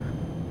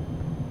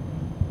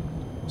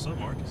What's up,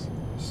 Marcus?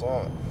 So,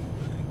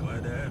 Man,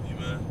 glad to have you,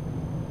 man.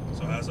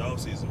 So how's the off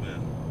season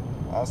been?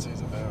 all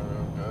season been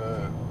real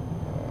good.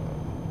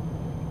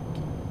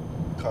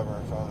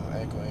 Recovering from an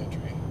ankle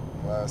injury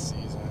last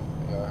season.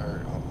 Got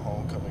hurt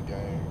homecoming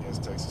game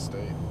against Texas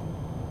State.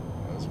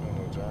 It's been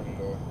a journey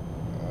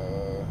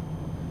though.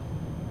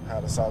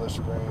 Had a solid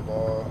spring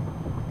ball.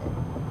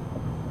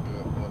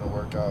 Good winter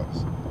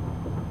workouts.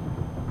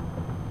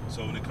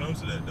 So when it comes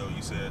to that, though,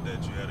 you said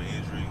that you had an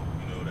injury,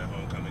 that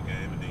homecoming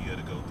game, and then you had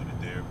to go through the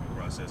therapy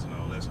process and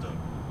all that stuff.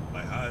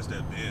 Like, how has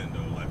that been,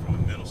 though? Like, from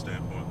a mental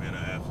standpoint, being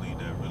an athlete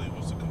that really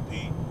wants to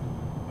compete,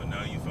 but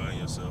now you find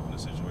yourself in a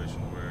situation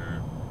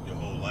where your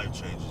whole life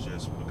changes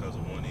just because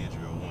of one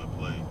injury or one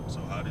play. So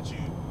how did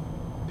you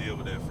deal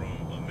with that from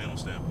a mental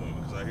standpoint?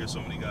 Because I hear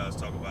so many guys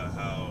talk about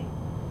how,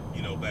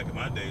 back in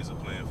my days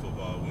of playing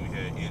football, when we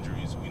had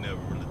injuries, we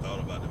never really thought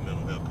about the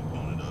mental health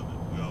component of it.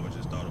 We always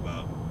just thought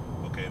about,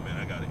 okay, man,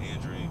 I got an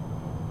injury.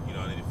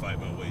 I need to fight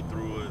my way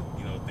through it.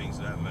 Things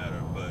of that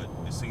matter. But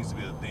it seems to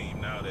be a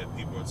theme now that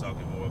people are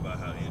talking more about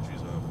how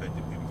injuries are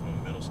affecting people from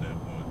a mental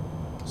standpoint.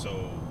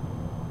 So,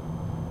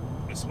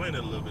 explain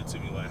that a little bit to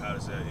me. Like, how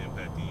does that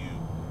impact you,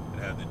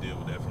 and have to deal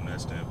with that from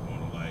that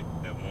standpoint? Or like,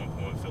 at one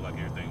point, feel like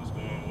everything was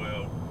going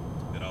well,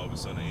 then all of a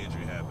sudden, an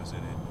injury happens,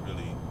 and it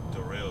really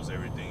derails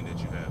everything that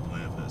you had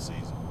planned for that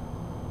season.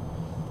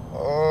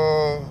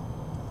 Uh,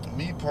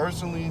 Me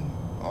personally,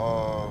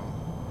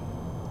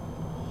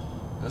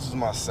 this is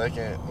my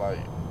second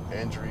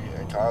injury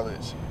in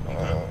college.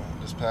 Okay.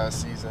 This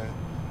past season.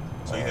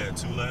 So you Uh, had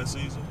two last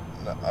season.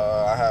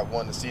 I had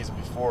one the season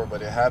before,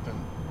 but it happened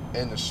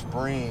in the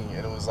spring,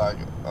 and it was I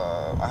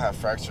had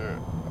fractured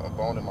a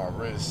bone in my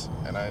wrist,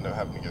 and I ended up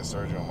having to get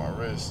surgery on my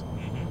wrist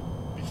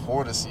Mm-hmm.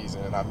 before the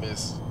season, and I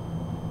missed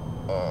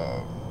uh,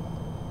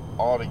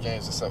 all the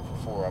games except for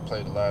four. I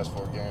played the last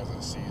 4 games of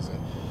the season.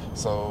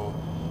 So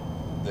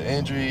the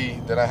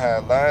injury that I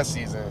had last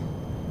season,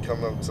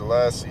 coming up to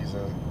last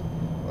season,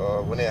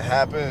 when it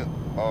happened,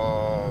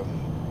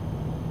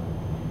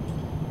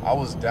 I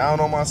was down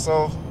on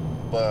myself,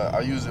 but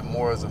I use it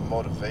more as a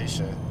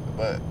motivation.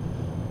 But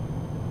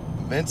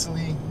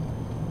mentally,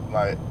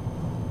 like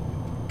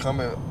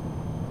coming,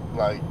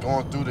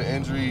 going through the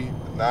injury,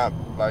 not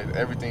like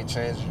everything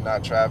changed. You're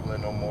not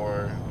traveling no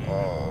more.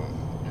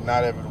 Mm-hmm. You're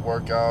not able to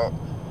work out,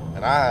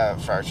 and I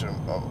had fractured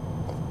a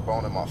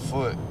bone in my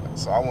foot,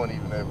 so I wasn't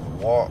even able to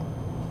walk.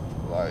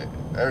 Like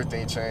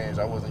everything changed.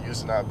 I wasn't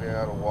used to not being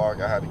able to walk.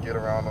 I had to get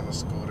around on the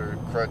scooter,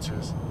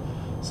 crutches.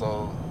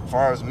 So, as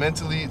far as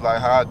mentally, like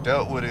how I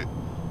dealt with it,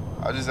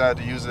 I just had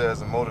to use it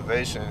as a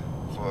motivation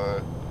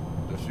for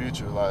the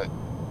future. Like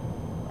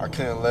I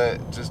couldn't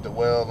let just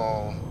dwell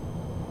on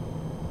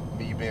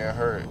me being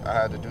hurt. I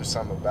had to do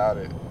something about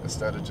it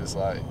instead of just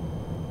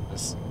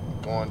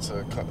going to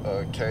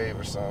a cave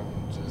or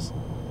something. Just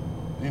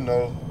you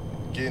know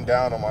getting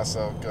down on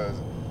myself because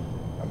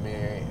I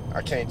mean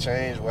I can't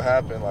change what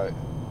happened. Like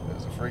it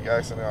was a freak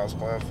accident. I was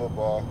playing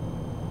football.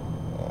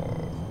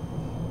 Uh,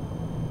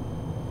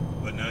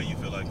 But now you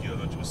feel like you're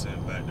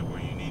 100% back to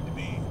where you need to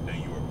be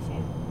than you were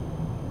before.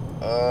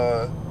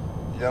 uh,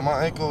 yeah,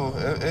 my ankle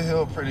it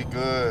healed pretty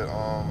good.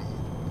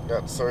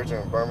 Got the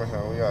surgeon in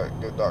Birmingham. We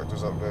got good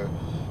doctors up there.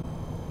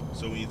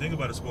 So when you think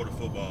about the sport of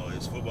football,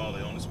 is football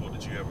the only sport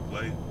that you ever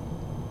played?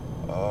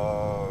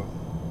 Uh,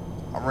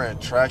 I ran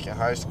track in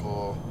high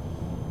school,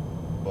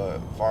 but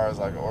as far as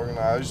like organized,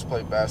 I used to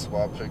play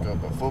basketball,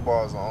 pickup, but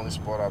football is the only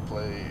sport I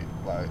played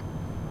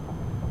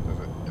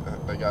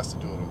that got to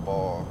do with the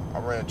ball. I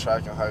ran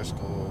track in high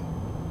school.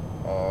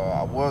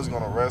 I was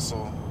gonna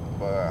wrestle,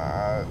 but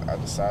I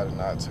decided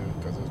not to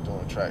because it was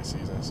during track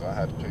season, so I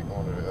had to pick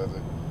one or the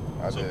other.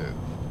 I So did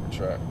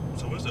track.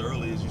 so what's the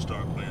earliest you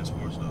started playing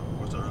sports though?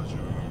 What's the earliest you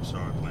remember you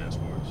started playing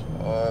sports?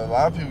 A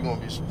lot of people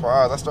gonna be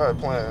surprised. I started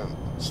playing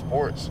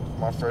sports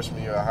my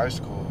freshman year of high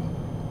school.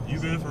 You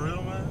been for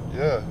real, man?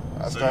 Yeah,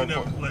 I So you started.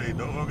 never played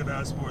no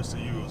organized sports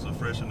till you was a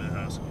freshman in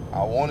high school.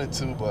 I wanted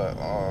to, but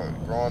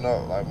growing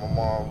up, like my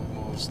mom,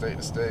 we moved state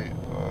to state.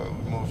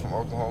 We moved from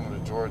Oklahoma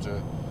to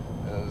Georgia,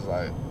 and it was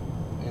like,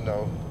 you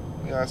know,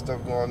 we got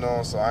stuff going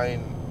on, so I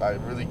ain't like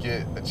really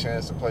get a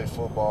chance to play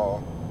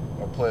football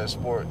or play a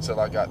sport until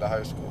I got to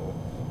high school.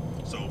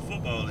 So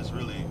football is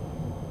really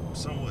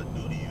somewhat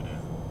new to you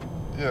then.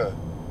 Yeah,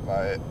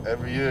 like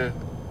every year,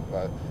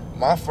 like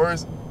my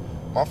first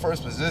my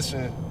first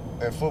position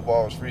in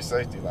football was free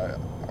safety. Like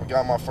I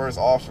got my first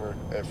offer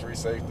at free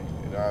safety,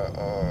 and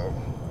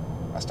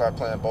I started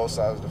playing both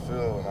sides of the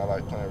field, and I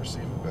like playing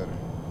receiver better.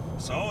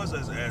 So I always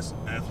ask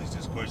athletes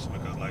this question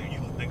because like you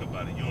think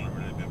about it, you only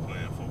really been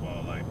playing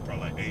football like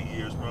probably like 8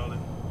 years probably.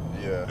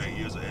 Yeah. 8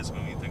 years of S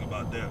when you think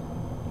about that.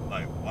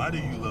 Like why do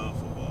you love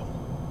football?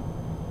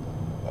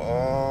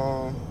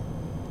 Um,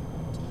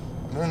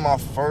 I remember my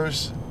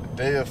first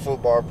day of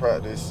football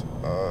practice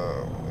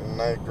in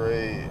ninth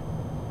grade.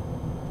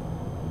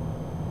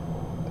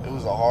 It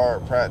was a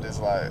hard practice.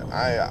 Like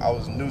I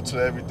was new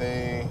to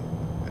everything,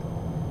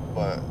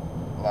 but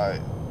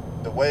like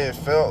the way it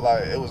felt,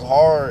 like it was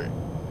hard,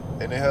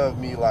 and it helped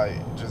me like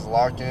just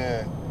lock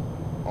in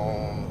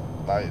on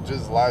like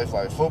just life,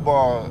 like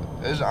football.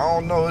 I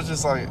don't know. It's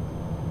just like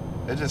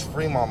it just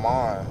freed my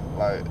mind.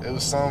 Like it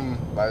was some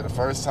like the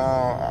first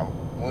time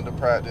I went to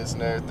practice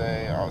and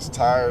everything. I was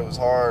tired. It was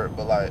hard,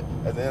 but like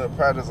at the end of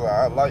practice, like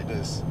I like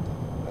this.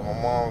 And my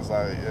mom was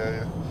like,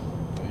 "Yeah,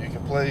 you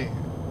can play."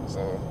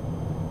 So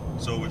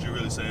So what you're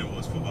really saying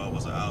was football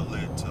was an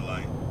outlet to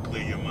like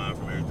clear your mind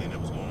from everything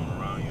that was going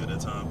on around you at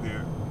that time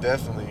period?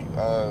 definitely.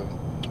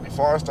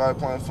 Before I started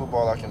playing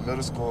football, like in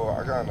middle school,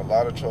 I got in a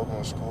lot of trouble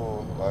in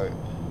school. Like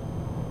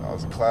I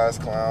was a class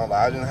clown.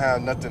 Like I didn't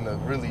have nothing to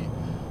really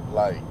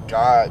like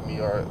guide me,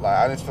 or like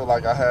I didn't feel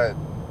like I had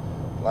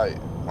like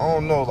I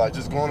don't know, like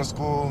just going to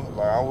school,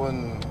 like I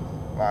wouldn't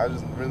like I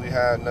just really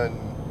had nothing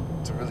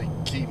to really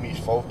keep me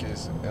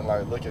focused and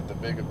like look at the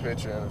bigger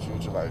picture in the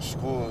future. Like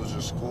school was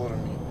just school to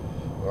me.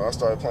 When I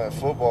started playing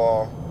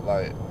football,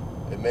 like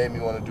it made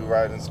me want to do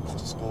right in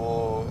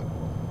school.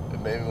 It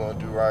made me want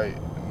to do right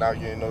and not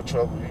get in no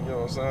trouble. You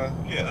know what I'm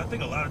saying? Yeah, I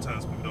think a lot of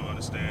times people don't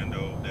understand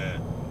though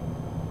that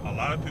a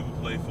lot of people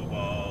play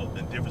football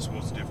in different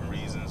sports for different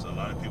reasons. A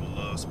lot of people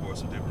love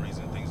sports for different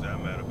reasons, things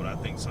that matter. But I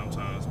think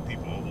sometimes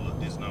people overlook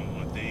this number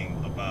one thing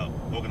about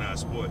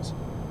organized sports.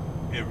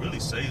 It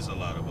really saves a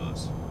lot of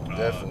us.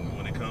 Definitely.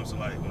 When it comes to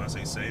like when I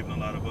say saving a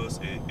lot of us,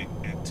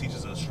 it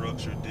teaches us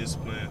structure,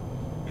 discipline.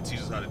 It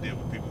teaches how to deal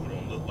with people who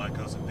don't look like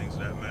us and things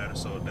of that matter.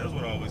 So that's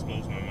what always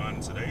blows my mind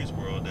in today's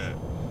world, that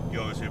you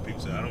always hear people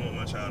say, I don't want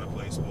my child to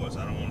play sports.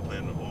 I don't want to play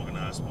in the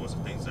organized sports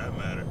and things that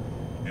matter.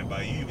 And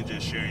by you even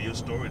just sharing your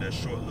story, that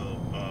short little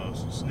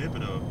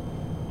snippet of,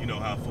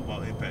 how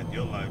football impacted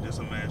your life, just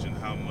imagine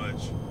how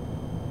much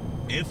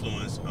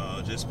influence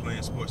just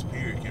playing sports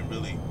period can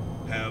really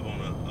have on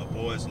a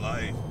boy's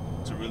life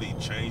to really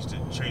change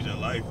their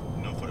life,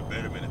 for the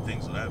betterment and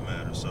things of that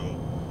matter. So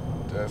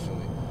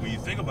Definitely. when you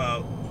think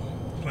about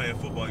playing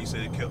football, you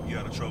said it kept you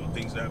out of trouble,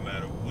 things that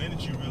matter. When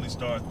did you really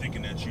start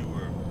thinking that you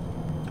were,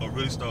 or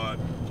really start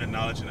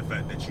acknowledging the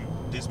fact that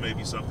this may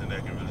be something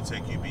that can really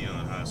take you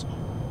beyond high school?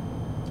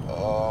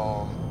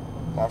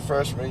 My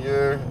freshman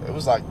year, it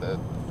was like the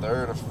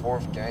third or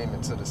fourth game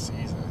into the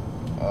season.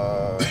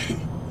 Uh,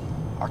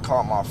 I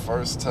caught my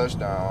first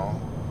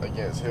touchdown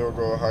against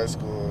Hillgrove High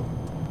School,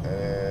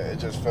 and it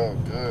just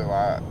felt good.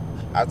 Like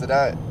after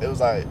that, it was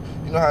like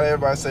how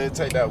everybody say it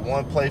take that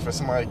one play for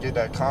somebody to get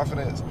that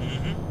confidence.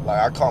 Mm-hmm.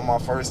 Like I caught my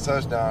first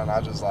touchdown, and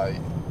I just like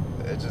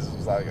it just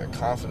was like a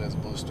confidence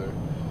booster,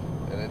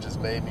 and it just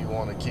made me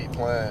want to keep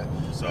playing.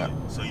 So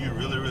you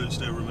really, really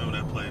still remember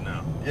that play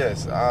now?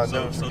 Yes, I'll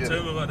So, never so forget tell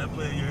it. me about that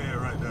play in your head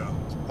right now.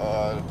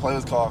 The play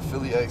was called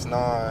Philly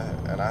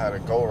X9, and I had a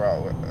go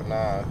route with a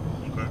 9.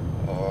 Okay.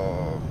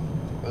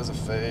 It was a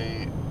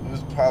fade. It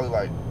was probably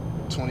like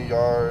 20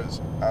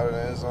 yards out of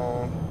the end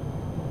zone,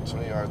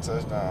 20-yard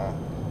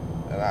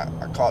touchdown. And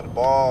I caught the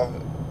ball,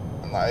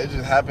 and like it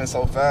just happened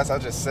so fast. I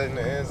just sat in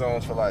the end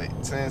zone for like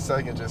 10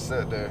 seconds, just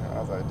sat there. I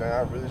was like, dang,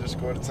 I really just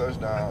scored a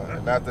touchdown.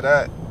 And after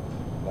that,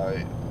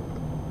 like,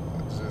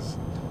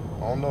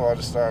 I don't know, I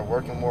just started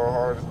working more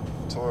hard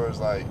towards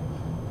like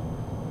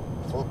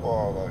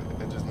football.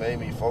 Like it just made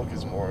me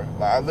focus more.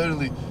 Like I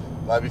literally,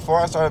 like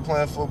before I started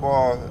playing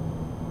football,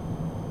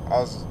 I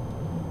was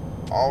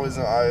always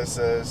in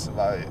ISS.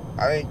 Like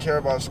I didn't care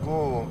about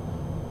school,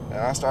 and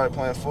I started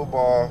playing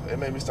football. It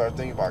made me start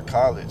thinking about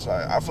college.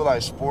 Like I feel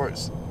like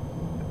sports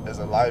is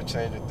a life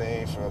changing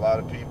thing for a lot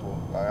of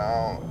people.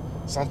 Like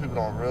some people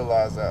don't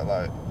realize that.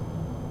 Like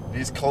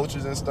these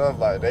coaches and stuff,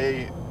 like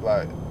they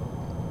like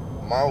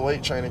my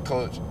weight training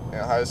coach in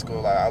high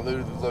school. Like I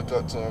literally look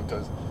up to him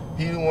because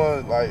he the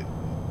one like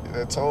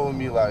that told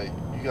me like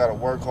you gotta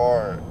work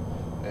hard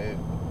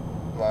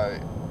and like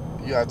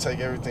you gotta take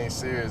everything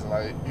serious. And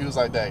like he was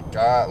like that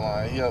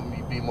guideline. He helped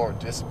me be more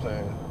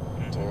disciplined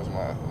towards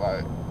my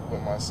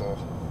with myself.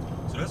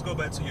 So let's go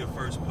back to your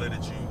first play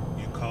that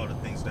you called the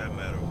things that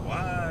matter.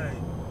 Why?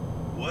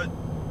 What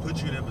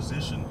put you in that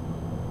position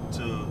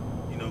to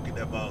get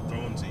that ball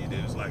thrown to you?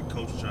 It was like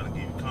coach was trying to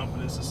give you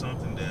confidence or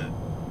something, that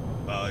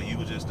you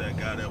were just that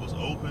guy that was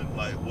open.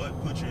 Like what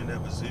put you in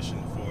that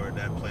position for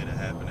that play to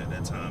happen at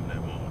that time, that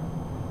moment?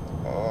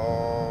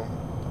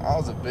 I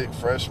was a big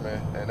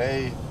freshman, and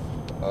they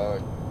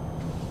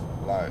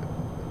like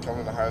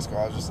coming to high school,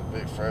 I was just a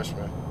big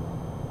freshman,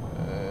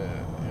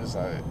 and he was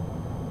like,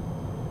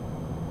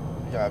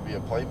 you gotta be a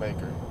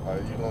playmaker.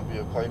 Like you're gonna be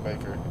a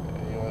playmaker,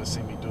 and you want to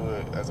see me do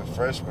it as a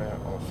freshman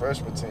on a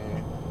freshman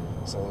team.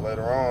 So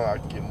later on, I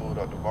could get moved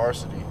up to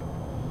varsity.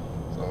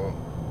 So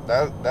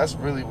that's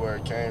really where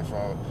it came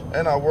from,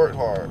 and I worked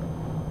hard.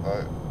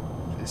 Like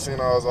you seen,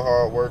 I was a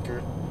hard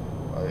worker.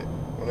 Like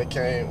when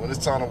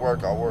it's time to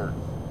work, I work.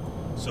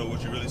 So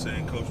what you really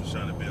saying, coach was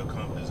trying to build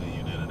confidence in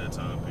you then at that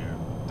time period?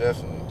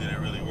 Definitely. Did it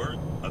really work?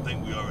 I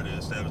think we already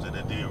established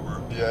that did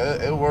work. Yeah,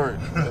 it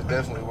worked. It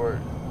definitely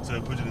worked. So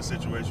it put you in a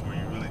situation where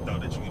you really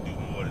thought that you could do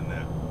more than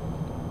that.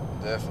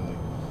 Definitely.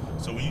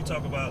 So when you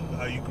talk about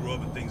how you grew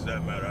up and things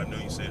that matter, I know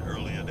you said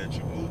earlier that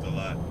you moved a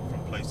lot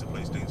from place to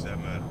place, things that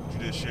matter.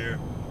 Would you just share,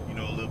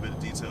 a little bit of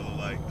detail of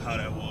like how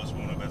that was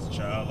growing up as a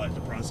child, like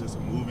the process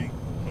of moving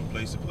from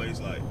place to place,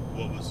 like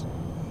what was,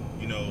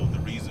 the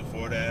reason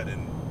for that,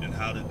 and And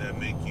how did that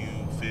make you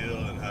feel,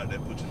 and how did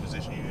that put you in the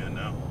position you're in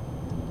now?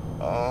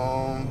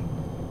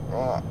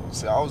 Well,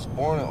 see, I was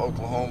born in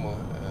Oklahoma,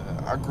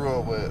 and I grew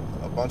up with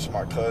a bunch of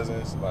my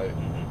cousins. Like,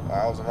 Mm-hmm.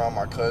 I was around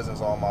my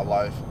cousins all my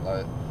life.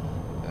 Like,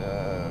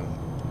 uh,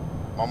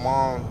 my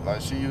mom,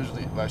 like, she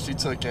usually, like, she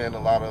took in a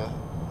lot of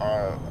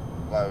our,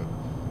 like,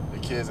 the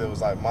kids that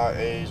was like my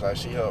age. Like,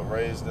 she helped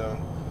raise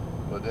them.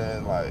 But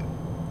then, like,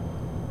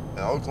 in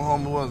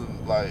Oklahoma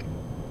wasn't like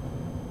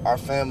our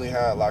family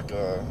had like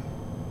a,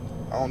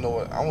 I don't know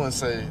what, I wouldn't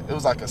say, it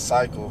was like a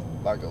cycle,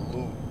 like a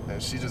loop,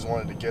 and she just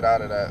wanted to get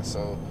out of that.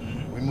 So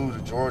Mm-hmm. we moved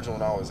to Georgia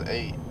when I was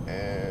 8,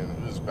 and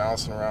we was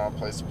bouncing around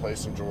place to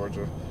place in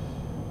Georgia.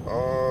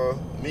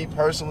 Me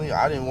personally,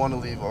 I didn't want to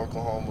leave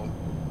Oklahoma,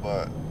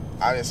 but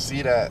I didn't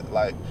see that.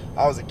 Like,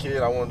 I was a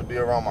kid, I wanted to be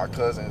around my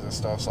cousins and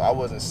stuff, so I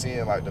wasn't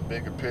seeing like the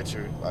bigger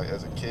picture. Like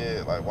as a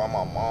kid, like why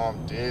my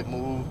mom did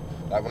move.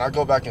 Like when I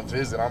go back and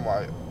visit, I'm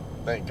like,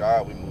 thank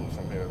God we moved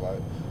from here, like,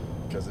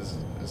 because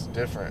it's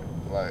different,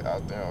 like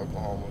out there in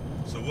Oklahoma.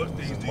 So what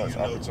There's things as do much you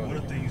know? What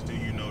opportunity. things do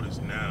you notice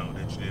now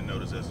that you didn't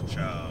notice as a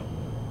child?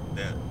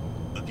 That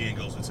again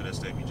goes into that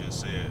step you just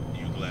said.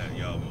 You glad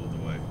y'all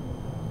moved away.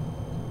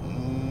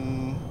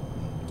 Mm,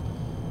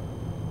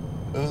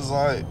 it was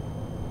like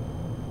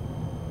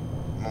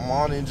my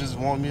mom didn't just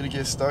want me to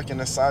get stuck in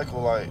the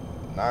cycle, like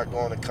not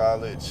going to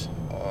college.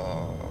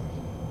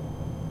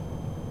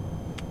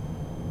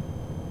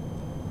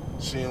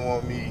 She didn't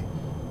want me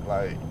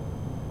like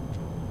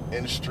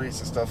in the streets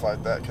and stuff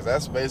like that, because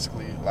that's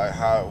basically like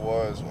how it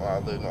was when I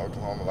lived in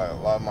Oklahoma. Like a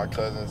lot of my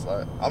cousins,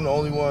 like I'm the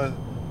only one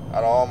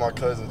out of all my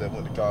cousins that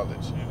went to college.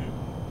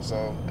 Mm-hmm.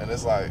 So, and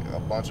it's like a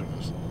bunch of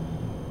us,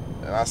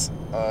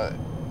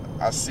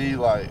 and I see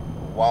like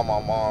why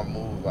my mom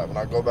moved. Like when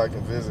I go back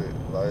and visit,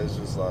 like it's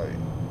just like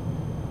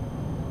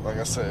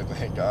I said,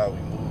 thank God we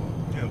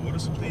Yeah. What are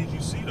some moved. things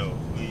you see though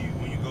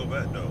when you go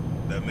back though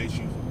that makes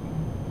you,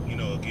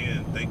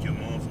 again, thank your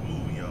mom for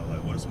moving y'all?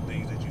 Like, what are some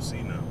things that you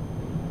see now?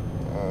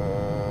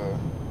 Uh,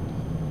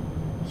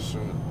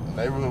 shoot,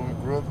 neighborhood we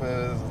grew up in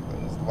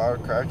is a lot of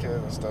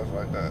crackheads and stuff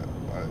like that.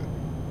 Like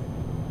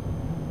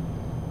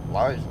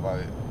life,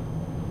 like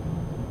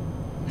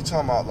you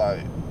talking about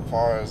like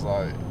far as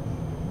Like,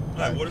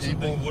 like what are some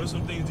things? people. What are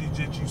some things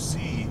that you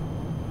see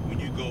when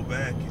you go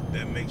back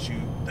that makes you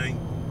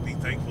be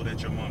thankful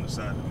that your mom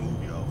decided to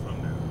move y'all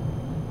from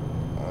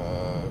there?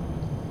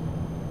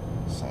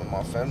 Uh, some of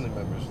my family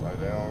members, like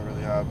they don't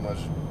really have much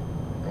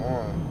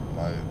going.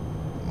 Like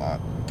my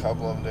a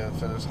couple of them didn't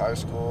finish high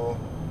school,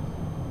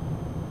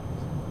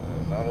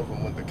 and none of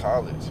them went to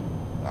college.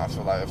 And I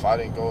feel like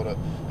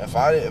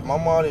if my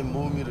mom didn't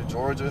move me to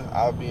Georgia,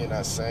 I would be in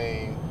that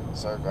same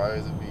circle. I'd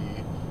either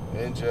be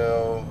in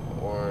jail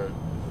or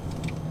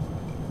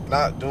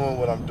not doing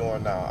what I'm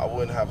doing now. I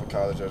wouldn't have a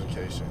college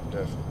education,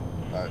 definitely.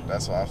 Like Mm-hmm.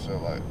 that's what I feel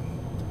like.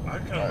 I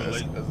can kind of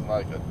Like relate. it's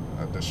like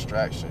a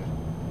distraction.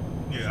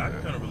 Yeah, I can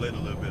Yeah. kind of relate a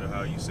little bit of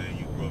how you say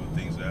you grew up with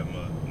things that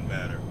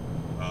matter.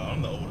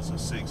 I'm the oldest of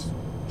 6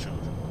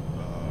 children.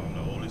 I'm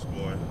the oldest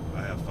boy.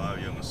 I have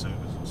 5 younger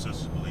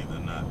sisters, believe it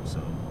or not.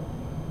 So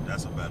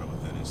that's a battle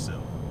within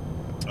itself.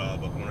 But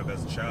growing up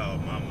as a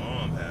child, my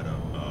mom had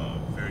a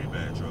very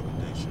bad drug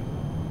addiction,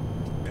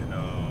 and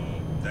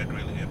that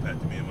greatly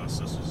impacted me and my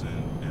sisters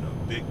in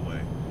a big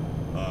way.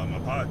 My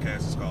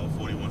podcast is called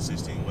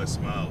 4116 West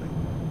Smiley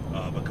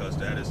because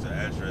that is the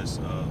address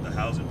of the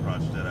housing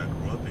project that I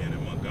grew up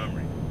in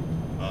Montgomery.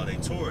 They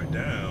tore it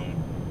down,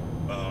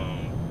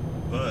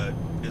 but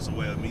it's a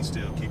way of me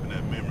still keeping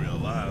that memory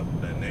alive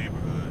of that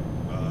neighborhood.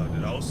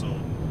 That also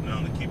not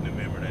only keeping the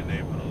memory of that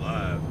neighborhood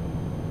alive,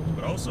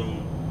 but also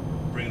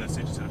bringing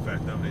attention to the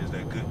fact of it is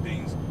that good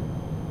things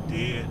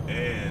did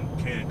and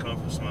can come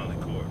from Smiley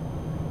Court.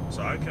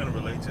 So I kind of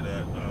relate to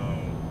that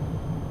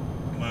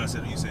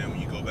mindset that you saying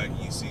when you go back and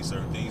you see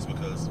certain things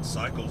because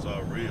cycles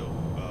are real.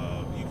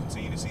 You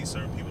continue to see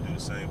certain people do the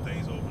same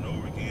things over and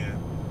over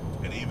again,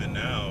 and even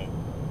now,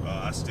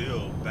 I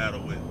still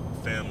battle with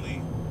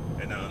family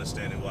and not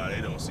understanding why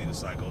they don't see the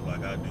cycles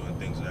like I do and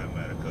things of that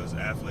matter. Because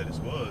athletics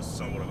was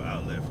somewhat of an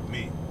outlet for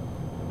me.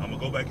 I'm gonna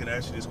go back and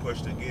ask you this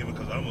question again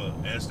because I'm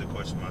gonna answer the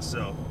question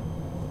myself.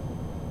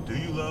 Do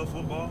you love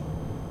football?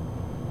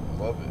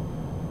 Love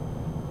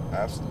it.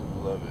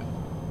 Absolutely love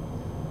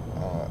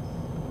it. Uh,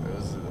 it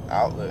was an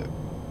outlet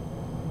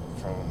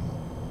from.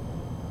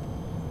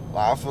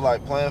 Like, I feel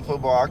like playing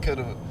football, I could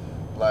have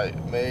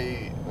like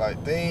made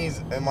like things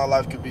in my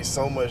life could be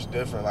so much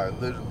different. Like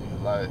literally,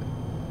 like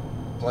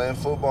playing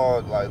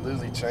football, like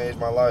literally changed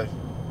my life.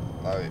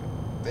 Like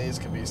things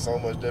could be so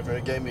much different.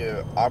 It gave me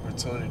an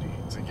opportunity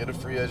to get a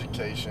free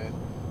education,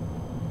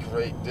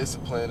 great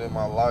discipline in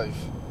my life,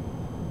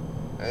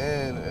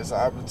 and it's an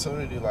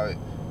opportunity like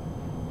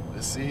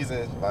this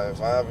season. Like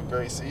if I have a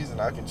great season,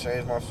 I can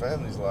change my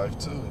family's life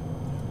too.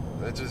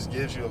 It just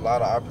gives you a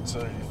lot of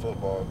opportunity.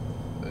 Football,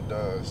 it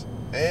does.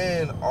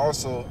 And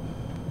also,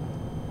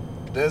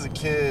 there's a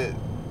kid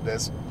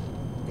that's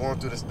going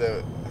through this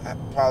that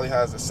probably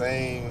has the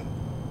same,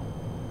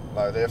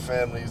 like their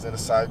family's in a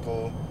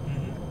cycle,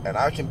 Mm-hmm. and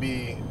I can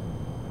be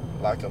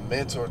like a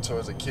mentor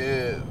towards a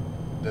kid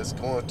that's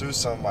going through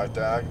something like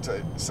that, I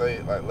can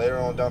say like later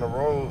on down the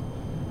road,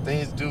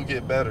 things do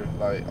get better.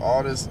 Like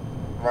all this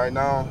right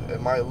now,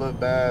 it might look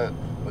bad,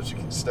 but you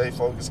can stay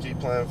focused, keep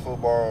playing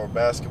football or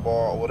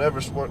basketball or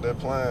whatever sport they're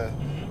playing.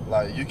 Mm-hmm.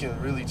 Like you can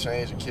really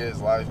change a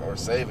kid's life or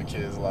save a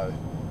kid's life.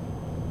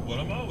 Well,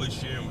 I'm always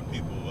sharing with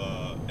people,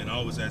 and I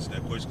always ask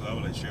that question because I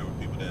always share with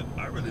people that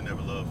I really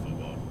never loved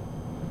football.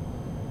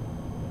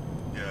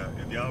 Yeah,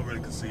 if y'all really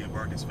could see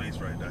Barker's face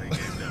right now, he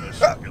gave that a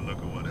shocking look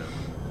or whatever.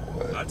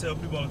 What? I tell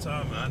people all the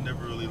time, man, I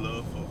never really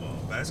loved football.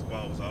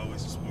 Basketball was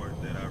always a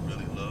sport that I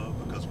really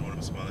loved because growing up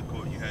in smaller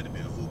court, you had to be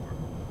a hooper.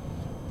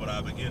 But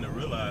I began to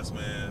realize,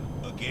 man,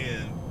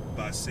 again,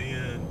 by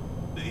seeing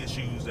the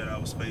issues that I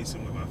was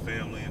facing with my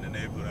family and the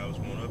neighborhood I was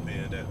growing up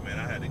in, that, man,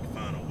 I had to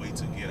find a way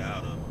to get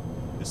out of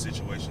the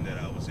situation that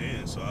I was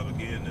in. So I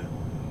began to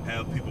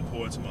have people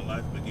pour into my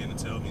life and begin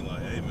to tell me,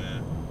 like, hey,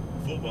 man,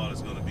 football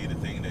is going to be the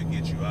thing that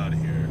gets you out of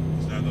here.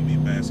 It's not going to be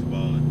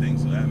basketball and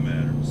things of that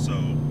matter. So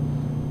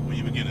when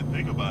you begin to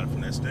think about it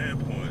from that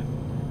standpoint,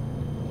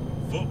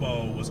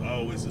 football was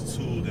always a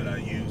tool that I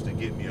used to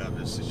get me out of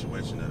the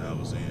situation that I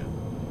was in.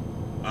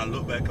 I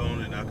look back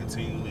on it and I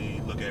continually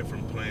look at it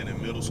from playing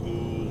in middle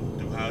school,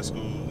 through high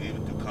school,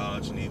 even through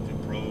college and even through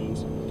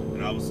pros.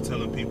 And I was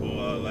telling people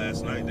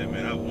last night that,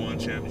 man, I won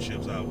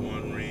championships, I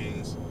won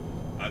rings.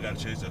 I got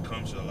a chance to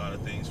accomplish a lot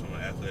of things from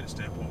an athletic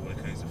standpoint when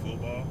it comes to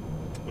football.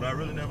 But I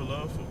really never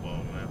loved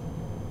football, man.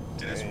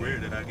 And it's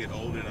weird that I get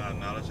older and I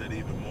acknowledge that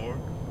even more.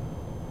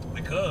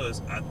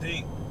 Because I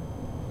think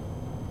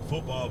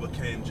football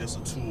became just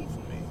a tool for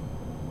me.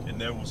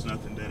 And there was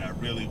nothing that I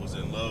really was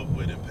in love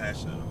with and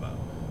passionate about.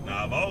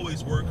 Now, I've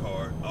always worked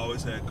hard,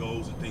 always had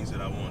goals and things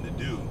that I wanted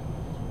to do,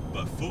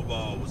 but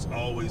football was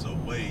always a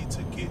way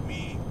to get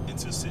me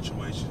into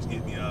situations,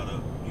 get me out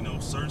of,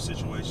 certain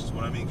situations.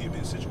 What I mean, get me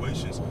in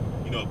situations,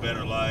 a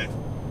better life,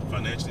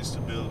 financial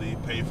stability,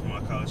 pay for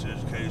my college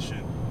education.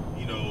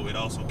 It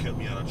also kept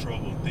me out of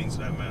trouble and things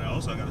of that matter.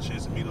 Also, I got a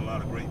chance to meet a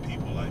lot of great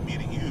people, like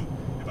meeting you.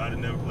 If I had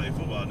never played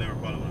football, I never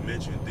probably would have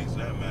met you and things of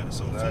that matter.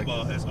 So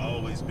football has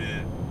always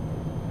been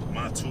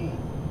my tool.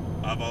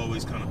 I've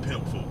always kind of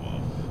pimped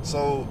football.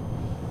 So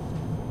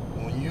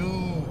when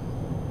you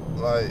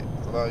like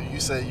you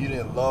said you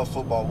didn't love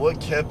football, what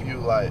kept you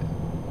like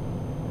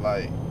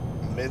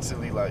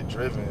mentally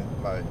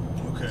driven? Like,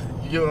 okay,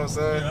 you get what I'm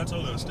saying? Yeah, I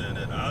totally understand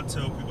that. I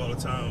tell people all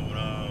the time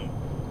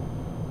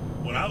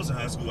when I was in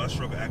high school, I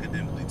struggled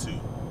academically too.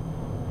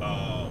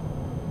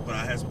 But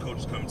I had some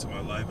coaches come into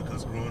my life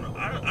because growing up,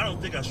 I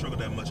don't think I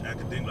struggled that much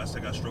academically. I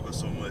think I struggled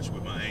so much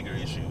with my anger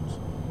issues.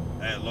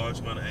 I had a large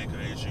amount of anger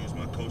issues.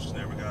 Me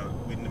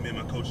and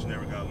my coaches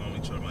never got along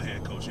with each other, my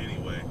head coach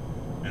anyway.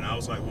 And I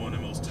was like one of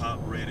the most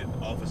top-rated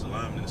offensive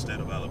linemen in the state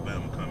of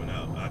Alabama coming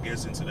out. I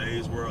guess in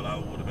today's world, I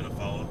would have been a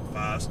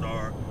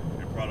 5-star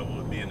and probably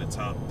would be in the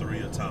top 3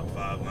 or top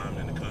 5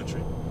 linemen in the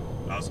country.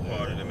 I was a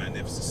part of the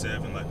Magnificent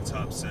Seven, like the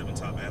top 7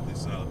 top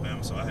athletes in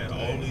Alabama. So I had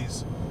all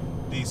these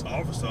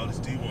offers to all these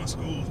D1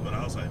 schools, but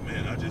I was like,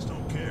 man, I just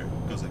don't care.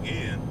 Because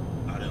again,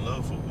 I didn't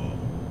love football.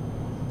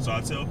 So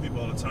I tell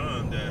people all the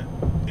time that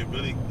it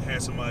really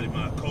had somebody,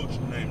 my coach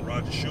named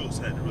Roger Schultz,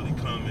 had to really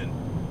come and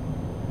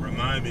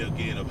remind me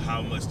again of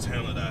how much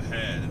talent I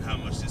had and how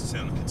much this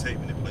talent could take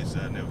me to places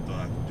I never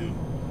thought I could do.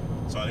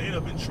 So I ended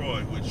up in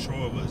Troy, which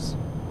Troy was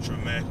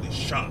dramatically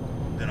shocked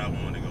that I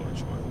wanted to go to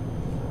Troy.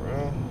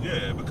 Real?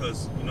 Yeah,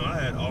 because, I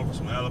had offers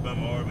from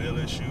Alabama, Auburn,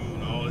 LSU,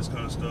 and all this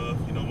kind of stuff.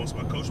 Once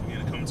my coach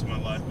began to come into my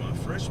life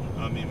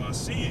my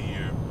senior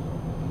year,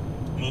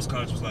 most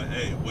colleges was like,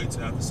 hey, wait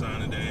till after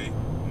signing day,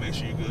 make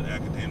sure you're good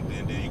academically,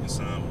 and then you can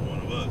sign with one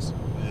of us.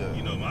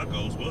 Yeah. My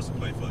goals was to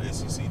play for an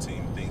SEC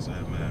team and things of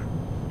that matter.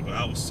 But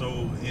I was so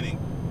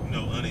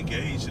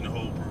unengaged in the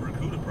whole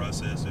recruiting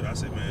process that I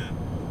said, man,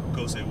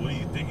 coach said, what are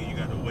you thinking? You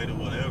got to wait or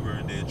whatever.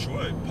 And then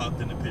Troy popped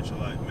in the picture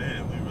like,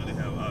 man, we really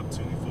have an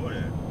opportunity for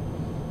that.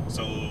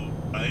 So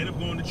I ended up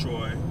going to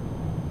Troy,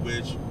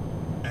 which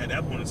at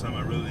that point in time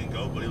I really didn't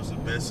go, but it was the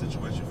best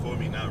situation for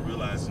me, not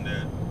realizing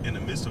that in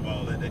the midst of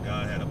all that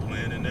God had a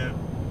plan in that.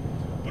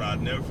 But I'll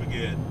never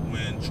forget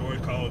when Troy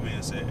called me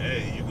and said,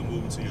 hey, you can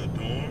move into your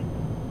dorm.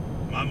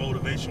 My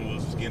motivation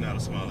was getting out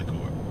of Smiley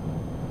Court.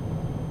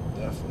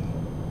 Definitely.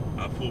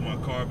 I pulled my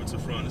car up into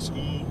the front of the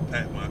school,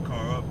 packed my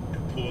car up,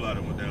 and pulled out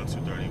and went down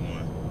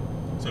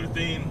 231. So the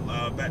thing,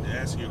 back to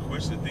asking your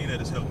question, the thing that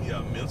has helped me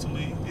out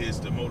mentally is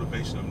the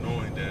motivation of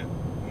knowing that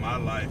my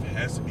life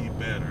has to be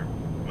better,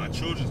 my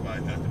children's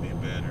life has to be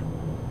better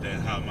than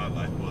how my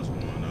life was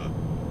growing up.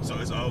 So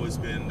it's always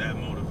been that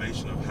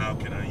motivation of how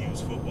can I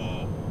use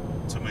football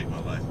to make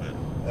my life better.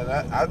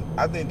 And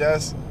I think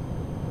that's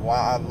why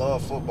I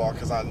love football,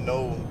 because I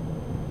know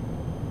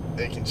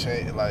it can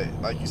change,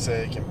 like you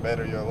said, it can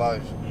better your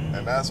life. Mm-hmm.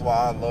 And that's why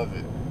I love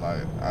it.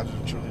 Like, I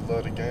just truly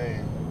love the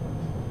game.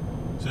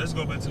 So let's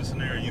go back to the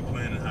scenario you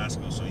playing in high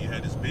school. So you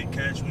had this big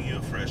catch when you're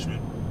a freshman,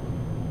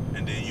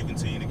 and then you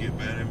continue to get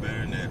better and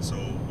better in that. So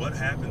what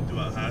happened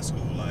throughout high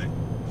school? Like,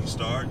 you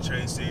start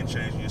changing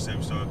yourself,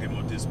 you start getting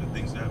more discipline,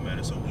 things of that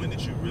matter. So when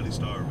did you really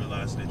start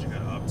realizing that you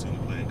had an opportunity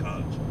to play in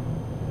college?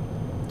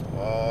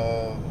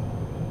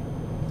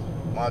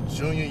 my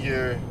junior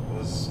year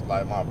was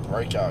like my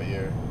breakout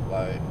year.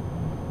 Like,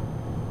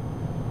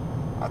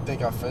 I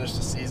think I finished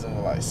the season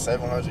with like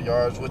 700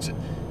 yards, which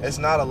it's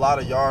not a lot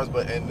of yards,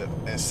 but in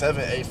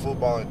 7A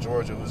football in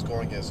Georgia, was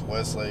going against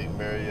Westlake,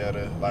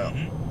 Marietta, like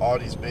all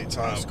these big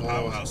time schools.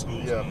 Powerhouse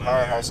schools. Yeah,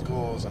 powerhouse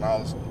schools, and I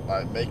was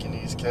like making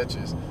these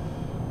catches.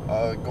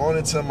 Going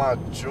into my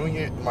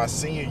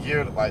senior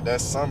year, like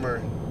that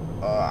summer,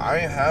 I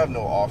didn't have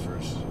no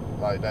offers.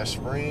 Like that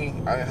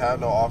spring, I didn't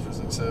have no offers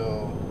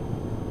until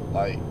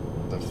like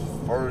the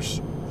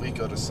first week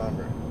of the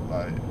summer,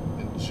 like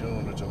in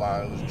June or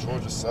July. It was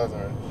Georgia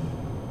Southern.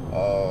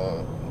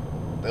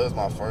 That was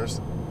my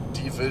first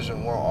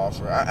Division I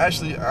offer.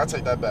 I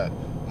take that back.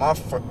 My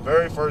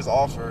very first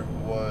offer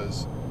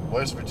was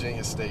West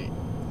Virginia State.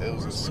 It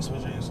was Where's West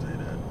Virginia State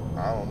at?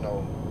 I don't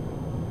know.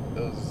 It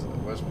was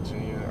West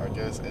Virginia, I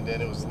guess. And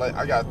then it was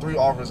I got 3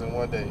 offers in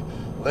one day: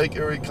 Lake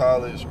Erie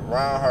College,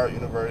 Reinhardt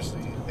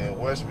University, and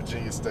West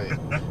Virginia State.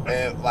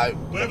 And like,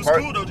 but it was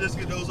cool though, just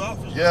to get those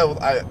offers. Yeah,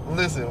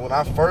 listen. When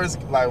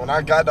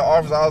I got the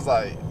offers, I was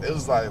like, it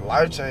was like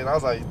life changing. I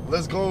was like,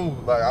 let's go.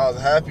 Like, I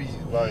was happy.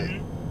 Like,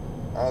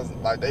 I was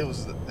like,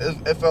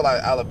 it felt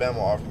like Alabama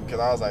offered me, because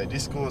I was like,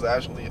 these schools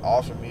actually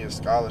offered me a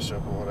scholarship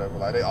or whatever.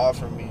 Like, they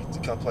offered me to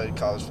come play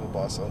college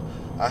football. So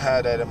I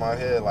had that in my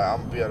head, like,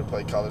 I'm gonna be able to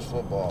play college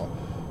football.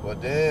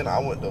 But then I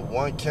went to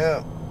one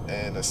camp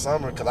in the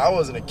summer, because I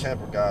wasn't a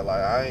camper guy.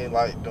 Like, I ain't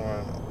like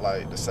doing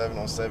like the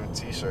 7-on-7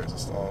 t-shirts and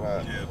stuff like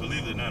that. Yeah,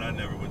 believe it or not, I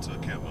never went to a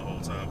camp my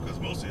whole time,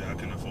 because mostly I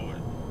couldn't afford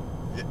it.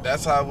 Yeah,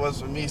 that's how it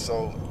was for me.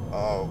 So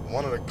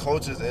one of the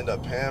coaches ended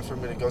up paying for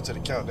me to go to the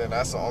camp. Then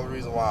that's the only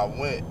reason why I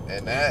went.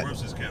 And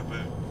Where's this camp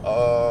at?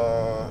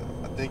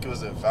 I think it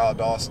was at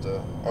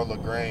Valdosta or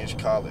LaGrange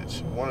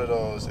College. One of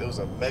those. It was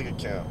a mega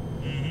camp.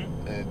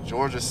 And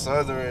Georgia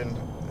Southern,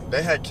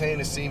 they had came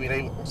to see me.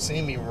 They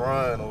seen me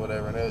run or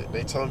whatever, and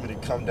they told me to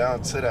come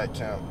down to that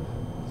camp.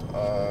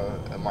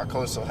 And my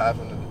coach so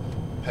happened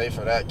to pay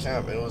for that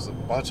camp. It was a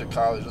bunch of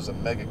colleges. It was a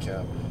mega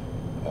camp.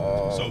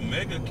 So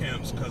mega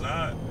camps, because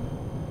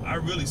I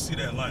really see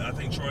that. Like, I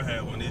think Troy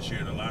had one this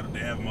year, and they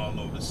have them all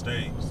over the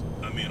states.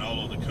 I mean, all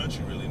over the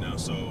country really now.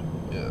 So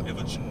yeah. If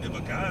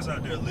a guy's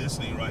out there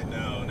listening right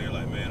now and they're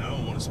like, man, I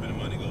don't want to spend the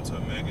money to go to a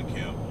mega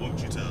camp, what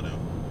would you tell them?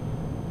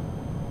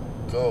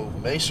 Go.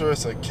 Make sure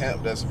it's a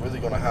camp that's really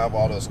gonna have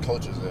all those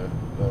coaches there.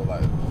 Though,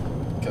 like,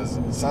 because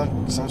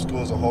some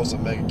schools will host a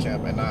mega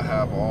camp and not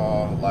have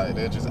all, like,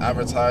 they just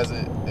advertise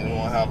it and they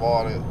won't have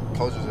all the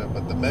coaches there.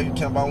 But the mega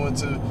camp I went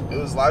to, it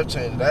was life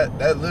changing.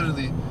 That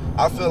literally,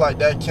 I feel like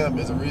that camp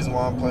is the reason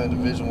why I'm playing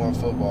Division I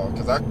football.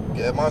 Because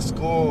at my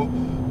school,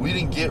 we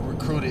didn't get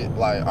recruited.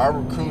 Like, our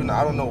recruiting,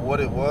 I don't know what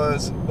it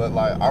was, but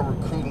like, our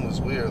recruiting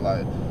was weird.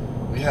 Like,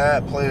 we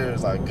had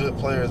players, like good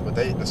players, but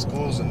the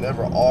schools would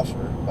never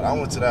offer. But I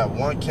went to that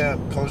one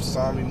camp. Coach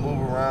saw me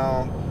move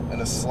around in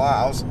a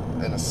slot.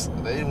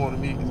 They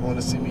wanted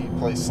to see me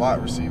play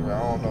slot receiver. I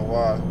don't know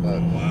why,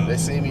 but they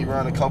seen me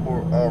run a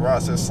couple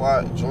routes at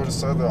slot. Georgia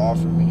Southern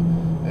offered me,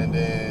 and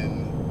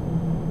then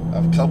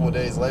a couple of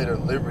days later,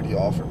 Liberty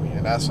offered me,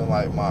 and that's when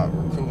like my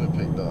recruitment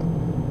picked up.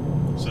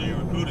 So your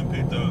recruiting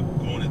picked up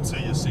going into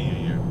your senior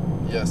year?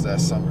 Yes,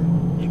 that summer.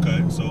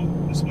 Okay, so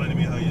explain to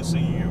me how your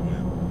senior year went.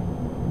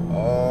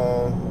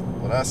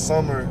 Well, that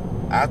summer,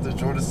 after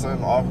Georgia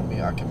Southern offered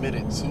me, I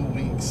committed 2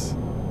 weeks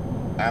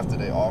after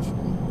they offered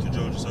me. To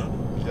Georgia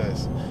Southern?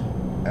 Yes.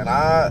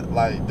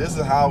 And this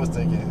is how I was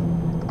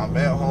thinking. I'm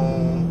at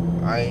home.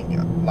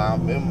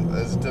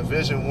 It's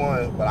Division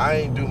I, but I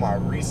ain't do my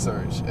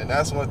research. And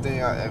that's one thing,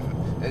 if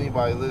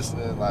anybody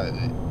listening, like,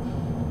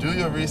 do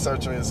your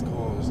research on your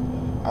schools.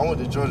 I went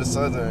to Georgia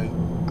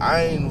Southern.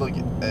 I ain't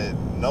looking at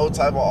no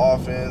type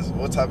of offense,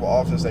 what type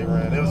of offense they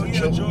ran. It was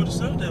Georgia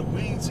Southern, that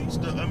wing T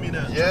stuff. I mean,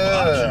 that option,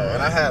 right?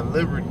 And I had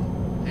Liberty.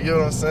 You get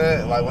what I'm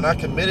saying? Like, when I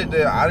committed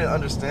there, I didn't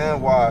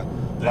understand why.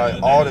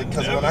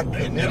 Because when I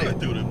committed, never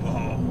threw the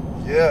ball.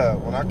 Yeah,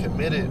 when I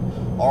committed,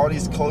 all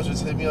these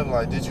coaches hit me up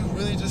like, "Did you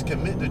really just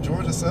commit to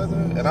Georgia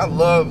Southern?" And I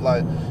love,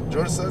 like,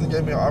 Georgia Southern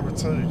gave me an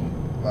opportunity.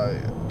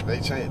 Like, they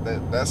changed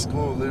that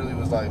school. Literally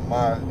was like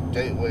my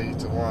gateway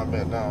to where I'm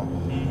at now.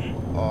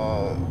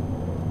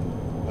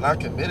 When I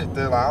committed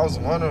there, like, I was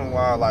wondering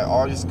why, like,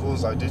 all these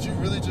schools, like, "Did you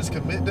really just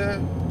commit there?"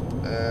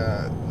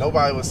 And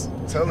nobody was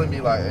telling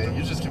me, like, "Hey,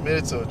 you just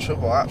committed to a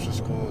triple option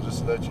school," just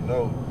to let you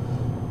know.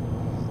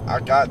 I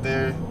got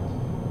there.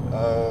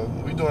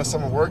 We doing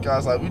summer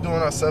workouts. Like, we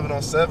doing our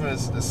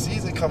 7-on-7s. The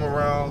season come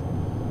around,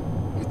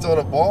 we throw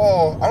the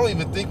ball. I don't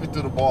even think we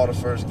threw the ball the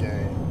first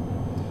game.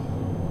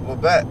 Well,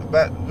 back.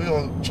 We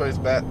gonna trace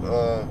back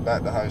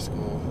to high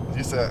school.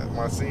 You said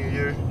my senior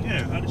year.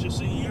 Yeah. How did your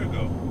senior year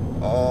go?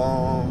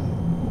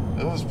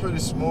 It was pretty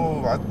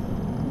smooth.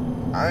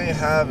 I ain't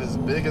have as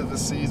big of a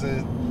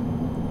season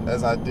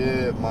as I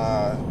did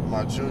my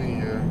junior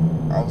year.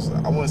 I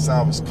wouldn't say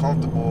I was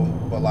comfortable,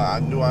 but like, I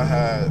knew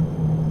I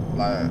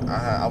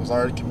was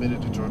already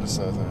committed to Georgia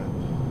Southern.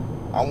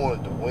 I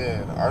wanted to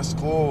win. Our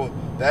school,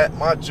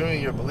 my junior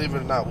year, believe it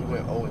or not, we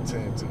went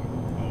 0-10 too.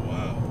 Oh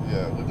wow.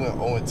 Yeah, we went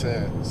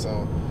 0-10.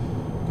 So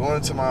going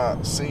into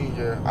my senior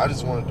year, I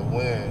just wanted to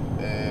win,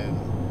 and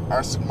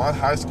my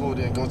high school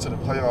didn't go to the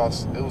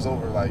playoffs. It was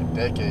over like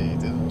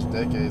decades. It was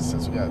decades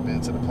since we got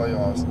been to the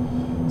playoffs.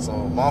 So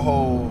my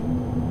whole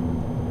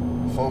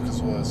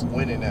focus was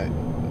winning that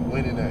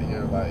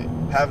year, like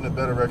having a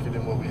better record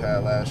than what we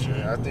had last year.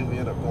 And I think we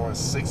ended up going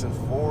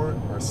 6-4 or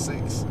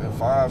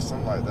 6-5,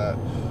 something like that.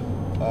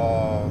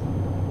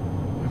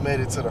 We made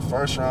it to the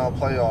first round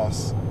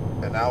playoffs,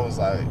 and I was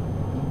like,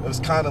 it was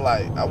kind of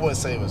like, I wouldn't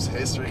say it was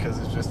history because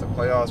it's just the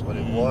playoffs, but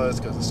it was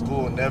because the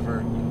school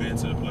never been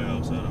to the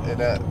playoffs at all. And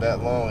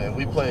that long, and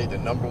we played the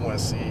number 1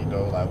 seed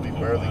though. Like we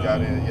barely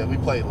got in. Yeah, we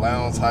played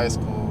Lowndes High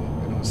School,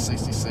 and it was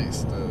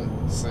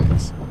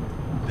 66-6.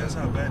 That's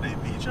how bad they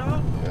beat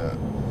y'all. Yeah,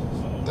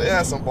 they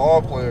had some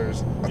ball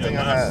players.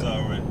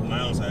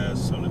 Lowndes has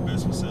some of the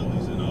best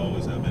facilities, and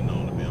always have been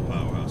known to be a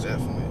powerhouse.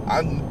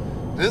 Definitely.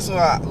 This one,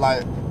 I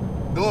like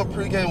doing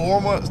pregame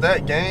warm-ups.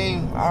 That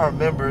game, I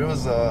remember it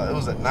was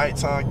a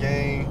nighttime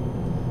game.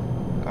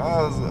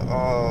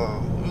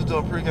 We was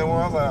doing pregame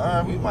warm. I was like, all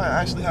right, we might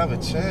actually have a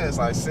chance.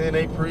 Like seeing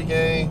they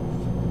pregame,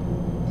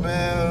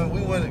 man,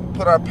 we went and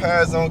put our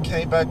pads on,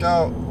 came back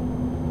out.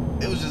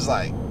 It was just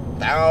like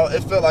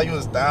it felt like it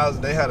was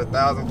thousands. They had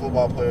 1,000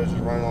 football players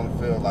just running on the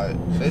field. Like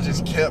they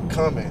just kept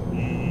coming.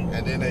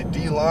 And then they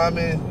D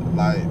linemen,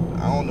 like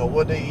I don't know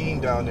what they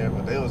eating down there,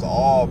 but they was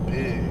all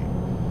big.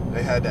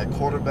 They had that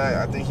quarterback.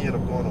 I think he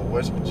ended up going to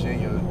West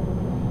Virginia.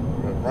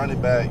 A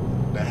running back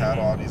that had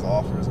all these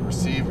offers. A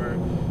receiver.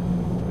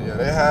 Yeah,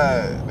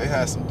 they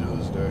had some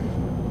dudes there.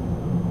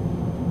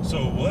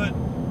 So what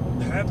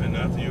happened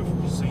after your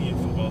senior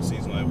football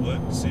season? Like,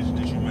 what decision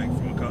did you make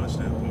from a college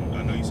standpoint?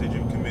 I know you said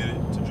you were committed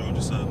to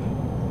Georgia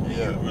Southern.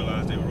 Yeah. You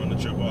realized they were running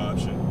the triple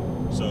option.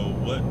 So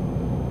what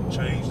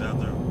changed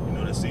after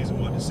that season?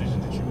 What decision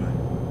did you make?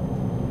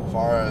 As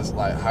far as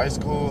like high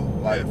school,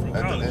 like from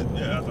college,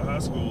 after high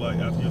school, like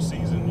after your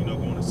season,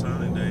 going to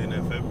signing day in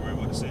that February,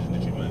 what decision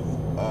did you make?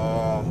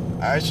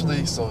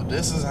 Actually, so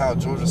this is how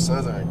Georgia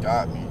Southern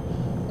got me.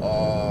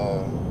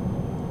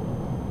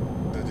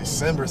 The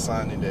December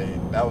signing day,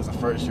 that was the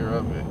first year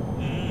of it.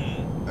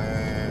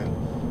 And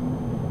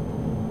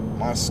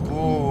my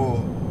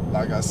school,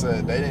 like I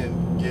said, they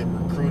didn't get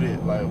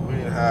recruited. Like we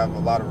didn't have a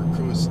lot of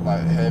recruits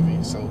like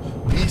heavy. So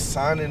me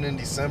signing in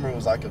December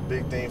was like a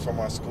big thing for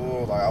my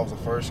school. Like I was the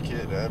first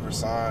kid to ever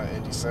sign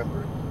in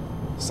December.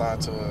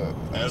 Signed to a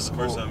That's school.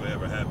 The first time it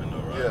ever happened though,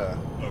 right? Yeah.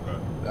 Okay.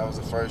 That was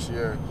the first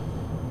year.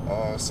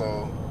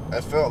 So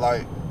it felt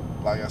like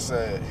I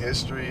said,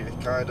 history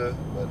kinda,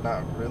 but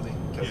not really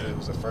because it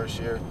was the first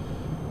year.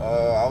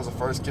 I was the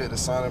first kid to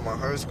sign in my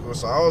high school,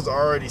 so I was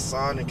already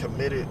signed and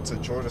committed to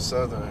Georgia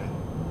Southern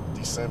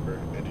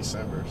in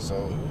December.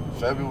 So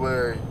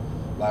February,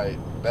 like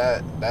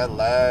that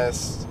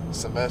last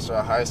semester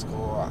of high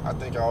school, I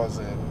think I was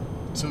in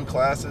 2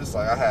 classes.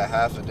 Like I had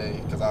half a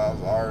day because I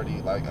was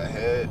already like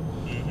ahead.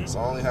 So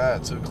I only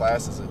had 2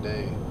 classes a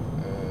day,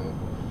 and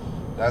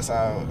that's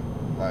how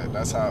it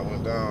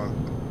went down.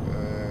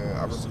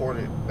 I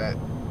reported that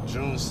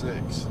June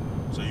 6th.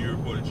 So you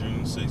reported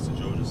June 6th to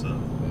Georgia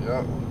Southern?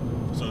 Yep.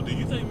 So do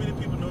you think many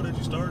people know that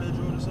you started at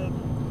Georgia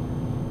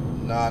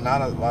Southern? Nah,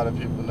 not a lot of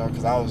people know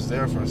because I was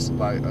there for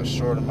like a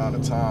short amount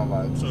of time.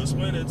 Like, so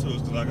explain that to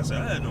us. Like I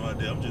said, I had no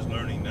idea. I'm just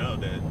learning now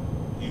that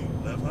you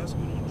left high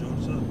school to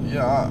Georgia Southern.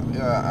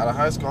 Yeah. Out of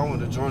high school, I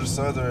went to Georgia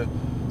Southern.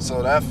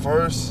 So that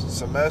first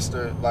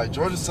semester, like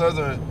Georgia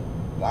Southern,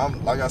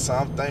 like I said,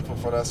 I'm thankful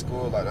for that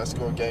school. Like that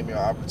school gave me an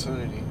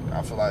opportunity.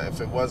 I feel like if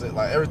it wasn't,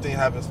 like everything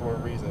happens for a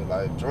reason.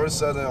 Like Georgia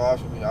Southern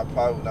offered me, I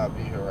probably would not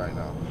be here right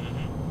now.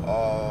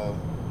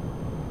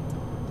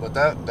 But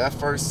that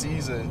first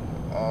season,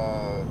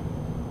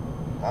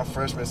 my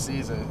freshman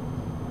season,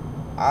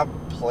 I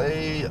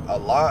played a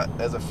lot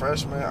as a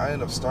freshman. I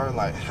ended up starting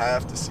like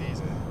half the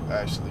season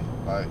actually.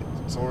 Like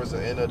towards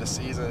the end of the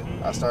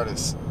season, I started,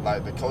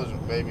 like the coach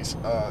made me,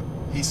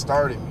 he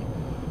started me.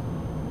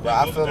 But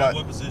I feel like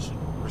what position?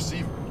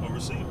 Receiver. Oh,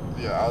 receiver.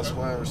 Yeah, I was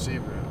playing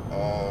receiver.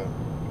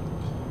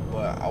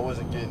 But I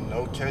wasn't getting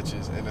no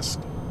catches, and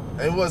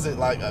it wasn't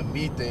like a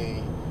me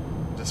thing.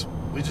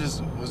 We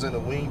just was in the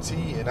wing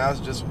tee, and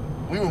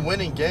we were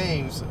winning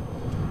games,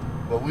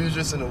 but we was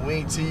just in the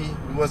wing tee.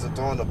 We wasn't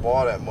throwing the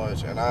ball that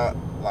much, and I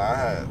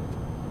had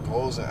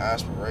goals and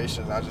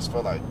aspirations. I just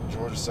felt like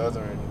Georgia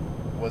Southern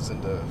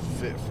wasn't the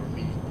fit for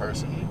me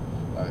personally.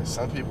 Like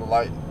some people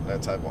like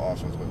that type of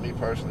offense, but me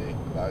personally,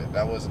 like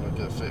that wasn't a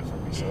good fit for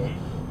me. So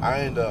I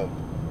ended up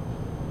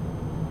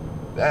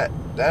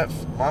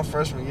my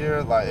freshman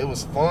year, like it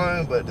was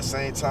fun, but at the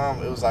same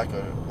time it was like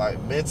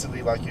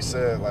mentally, like you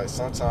said, like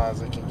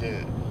sometimes it can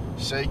get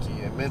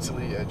shaky, and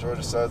mentally at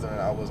Georgia Southern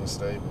I wasn't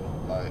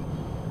stable. Like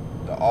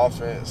the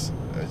offense,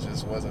 it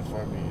just wasn't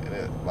for me.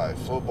 And like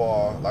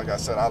football, like I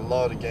said, I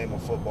love the game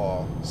of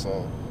football,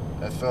 so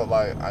it felt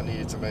like I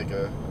needed to make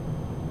a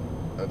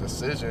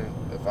decision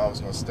if I was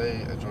gonna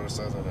stay at Georgia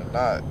Southern or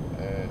not,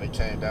 and it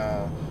came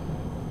down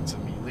to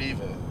me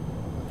leaving.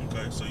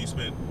 Okay, so you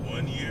spent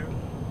 1 year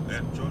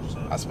at Georgia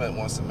Southern? I spent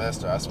 1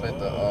 semester. I spent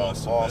the fall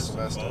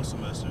semester. Fall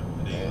semester.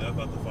 And then you left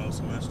out the fall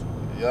semester.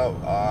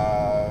 Yep.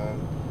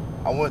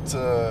 I went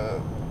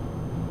to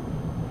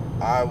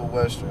Iowa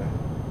Western.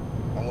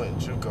 I went in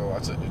JUCO. I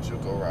took the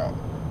JUCO route.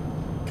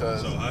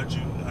 Cause So how'd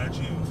you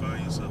even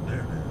find yourself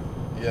there now?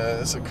 yeah,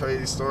 it's a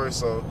crazy story.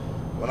 So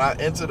when I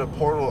entered the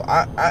portal,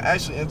 I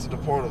actually entered the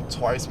portal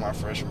twice my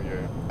freshman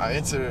year. I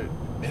entered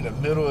in the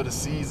middle of the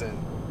season,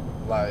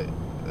 like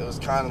it was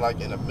kind of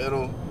like in the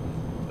middle.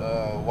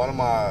 One of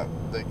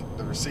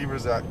the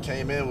receivers that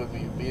came in with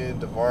me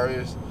and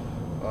Devarius,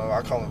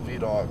 I call him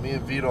V-Dog. Me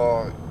and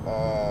V-Dog,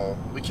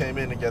 we came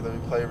in together. We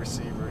played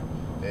receiver,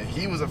 and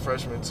he was a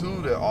freshman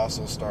too that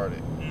also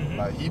started. Mm-hmm.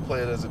 Like he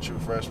played as a true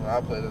freshman.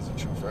 I played as a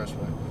true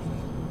freshman.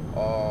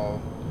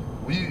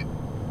 We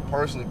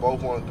personally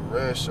both wanted the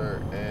red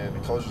shirt, and the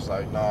coach was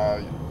like, "Nah,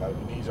 like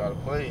we need y'all to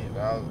play."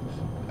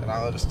 And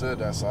I understood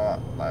that, so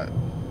I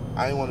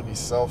didn't want to be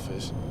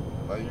selfish.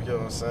 Like you get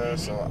what I'm saying?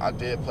 Mm-hmm. So I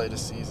did play the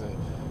season,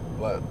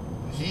 but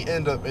he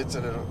ended up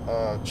into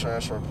the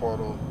transfer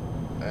portal,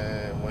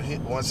 and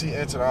once he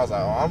entered, I was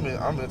like, "Oh,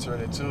 I'm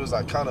entering it too." It's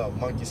like kind of a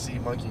monkey see,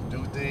 monkey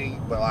do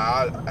thing, but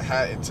like I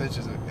had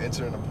intentions of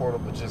entering the portal,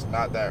 but just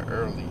not that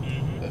early.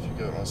 Mm-hmm. If you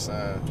get what I'm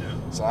saying.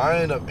 Yeah. So I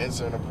ended up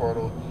entering the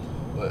portal,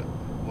 but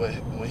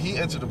when he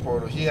entered the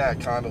portal, he had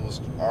kind of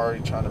was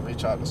already trying to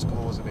reach out to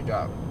schools, and it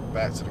got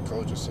back to the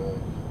coaches. So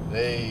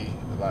they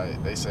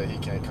said he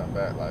can't come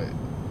back. Like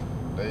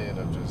they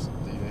ended up just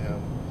leaving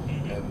him.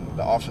 Mm-hmm. And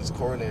the offensive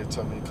coordinator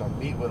told me to come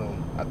meet with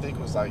him. I think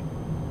it was like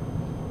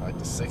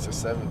the 6th or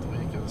 7th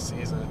week of the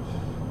season,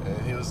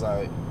 and he was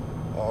like,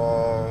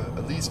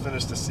 at least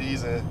finish the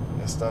season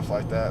and stuff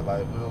like that.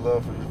 Like we would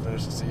love for you to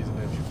finish the season.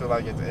 If you feel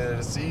like at the end of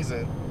the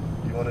season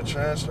you want to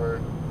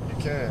transfer, you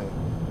can.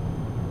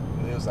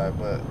 And he was like,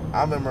 but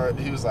I remember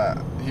he was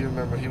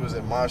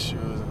in my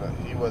shoes,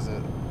 and he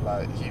wasn't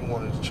like he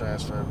wanted to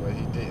transfer, but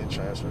he didn't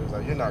transfer. He was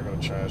like, you're not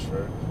gonna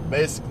transfer,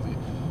 basically.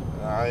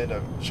 And I ended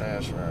up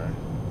transferring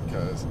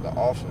because the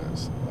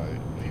offense, like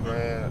we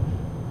ran.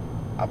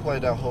 I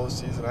played that whole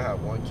season. I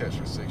had 1 catch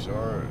for 6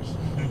 yards.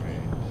 I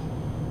mean,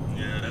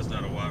 Yeah, that's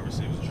not a wide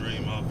receiver's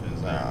dream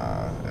offense.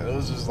 nah, and it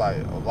was just like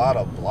a lot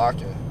of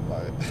blocking.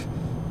 Like,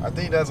 I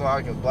think that's why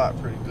I can block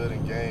pretty good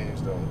in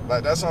games, though.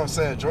 Like that's what I'm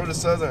saying. Georgia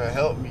Southern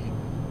helped me.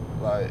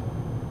 Like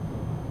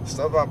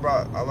stuff I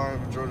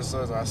learned from Georgia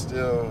Southern, I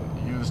still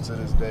use to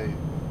this day.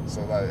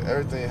 So like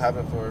everything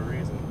happened for a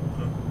reason,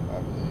 Huh.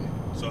 I believe.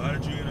 So how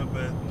did you end up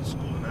at the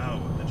school in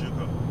Iowa, the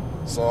JUCO?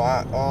 So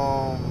I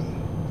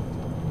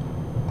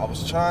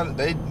was trying.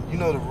 The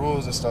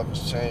rules and stuff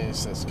has changed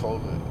since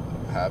COVID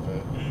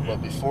happened. Mm-hmm.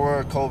 But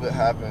before COVID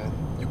happened,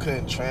 you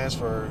couldn't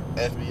transfer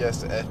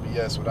FBS to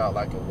FBS without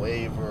like a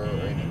waiver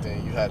or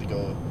anything. You had to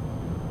go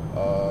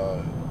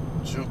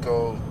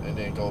JUCO and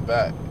then go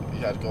back. You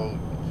had to go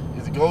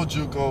either go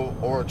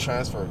JUCO or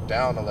transfer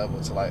down a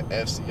level to like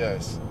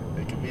FCS.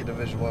 It could be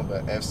Division I,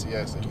 but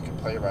FCS, and you can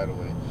play right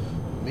away.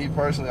 Me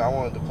personally, I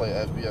wanted to play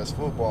FBS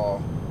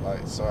football,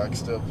 like so I could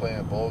still play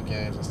in bowl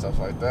games and stuff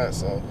like that.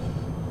 So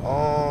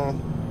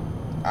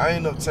I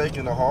ended up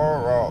taking the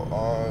hard route,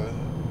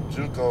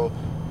 JUCO.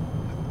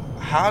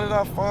 How did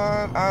I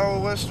find Iowa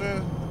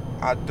Western?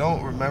 I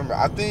don't remember.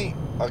 I think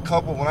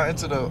when I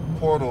entered the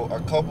portal, a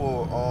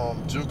couple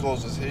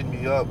JUCOs was hitting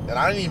me up, and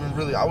I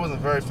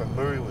wasn't very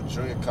familiar with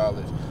junior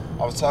college.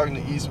 I was talking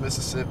to East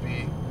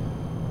Mississippi,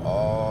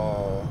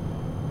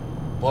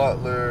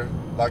 Butler,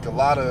 like a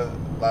lot of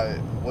like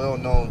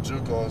well-known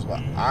JUCOs, but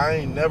I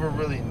ain't never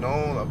really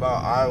known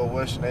about Iowa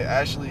Western. They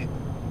actually,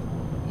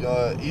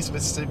 East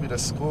Mississippi, the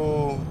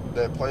school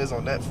that plays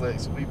on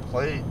Netflix,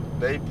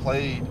 they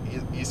played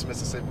East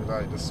Mississippi.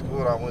 Like the school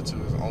that I went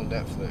to is on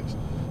Netflix.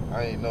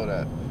 I didn't know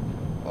that.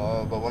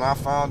 But when I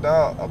found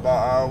out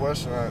about Iowa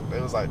Western,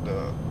 it was like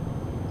the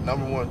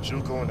 #1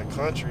 JUCO in the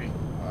country.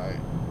 Like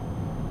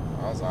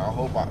I was like,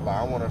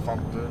 I wonder if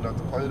I'm good enough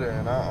to play there.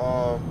 And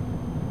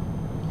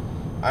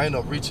I ended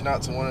up reaching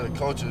out to one of the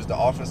coaches, the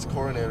offensive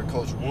coordinator,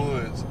 Coach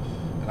Woods,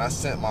 and I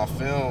sent my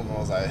film. And I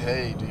was like,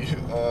 hey, do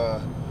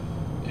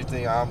you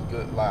think I'm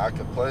good? Like I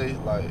could play?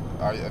 Like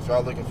if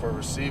y'all looking for a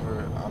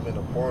receiver, I'm in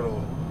the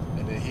portal.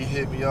 And then he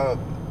hit me up.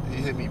 He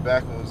hit me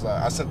back and was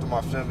like, I sent him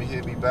my film. He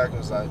hit me back and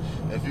was like,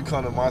 if you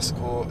come to my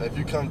school, if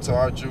you come to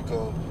our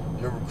JUCO,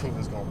 your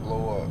recruitment's gonna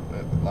blow up.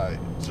 And like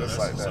just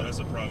like that. So that's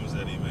a promise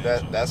that he made.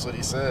 That's what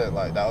he said.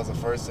 Like that was the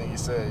first thing he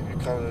said. If you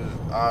come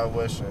to Iowa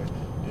Western,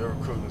 your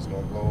recruitment's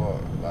gonna blow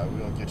up. Like we're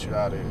gonna get you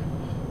out of here.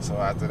 So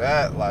after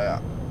that, like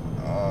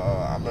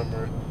I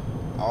remember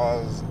I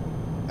was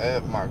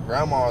at my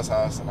grandma's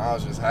house and I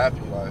was just happy.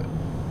 Like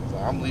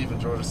I'm leaving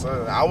Georgia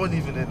Southern. I wasn't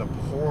even in the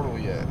portal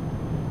yet.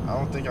 I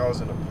don't think I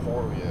was in the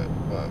portal yet.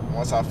 But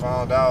once I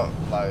found out,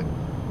 like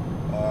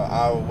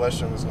Iowa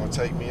Western was gonna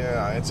take me in,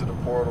 I entered the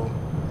portal.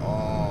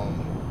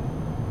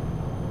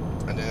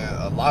 And then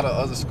a lot of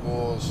other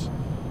schools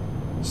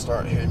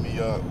start hitting me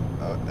up.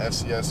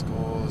 FCS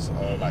schools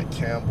like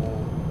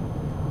Campbell.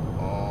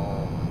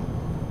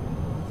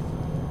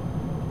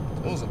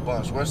 It was a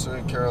bunch.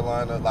 Western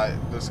Carolina, like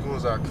the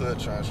schools I could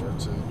transfer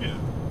to. Yeah.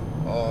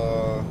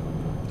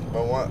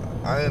 But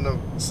I ended up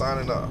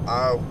signing up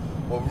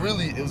Well,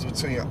 really, it was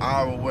between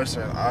Iowa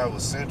Western and Iowa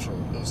Central.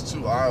 It was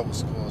two Iowa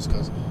schools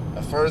because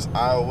at first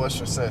Iowa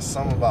Western said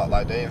something about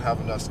like they didn't have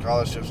enough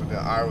scholarships, and then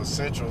Iowa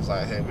Central was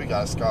like, "Hey, we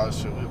got a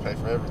scholarship. We pay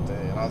for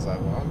everything." And I was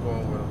like, "Well, I'm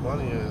going where the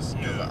money is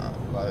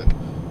because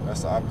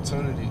that's the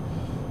opportunity."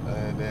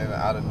 And then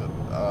out of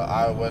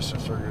Iowa Western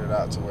figured it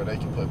out to where they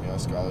can put me on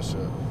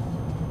scholarship.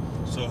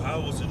 So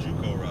how was the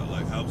JUCO route?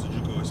 Like, how was the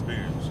JUCO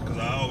experience? Because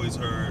I always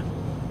heard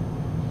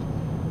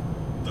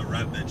the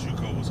rap that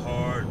JUCO was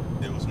hard.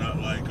 It was not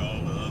like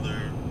all the other,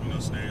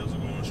 scenarios of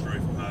going straight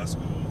from high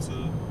school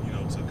to,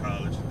 to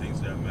college and things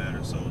of that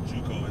matter. So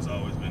JUCO has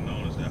always been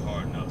known as that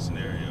hard nut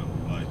scenario.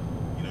 Like,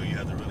 you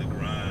have to really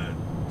grind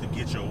to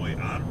get your way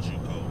out of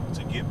JUCO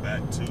to get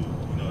back to,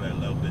 that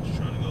level that you're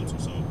trying to go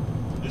to. So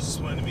just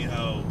explain to me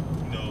how,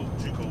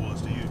 JUCO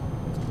was to you.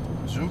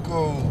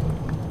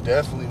 JUCO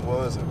definitely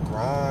was a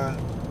grind,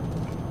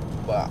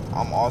 but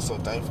I'm also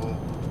thankful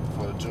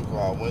for the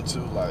JUCO I went to.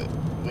 Like,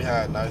 we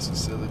had nice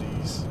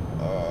facilities.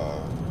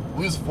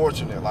 We was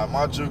fortunate. Like,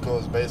 my JUCO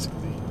is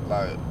basically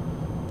like,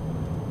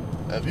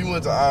 if you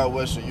went to Iowa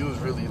Western, you was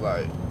really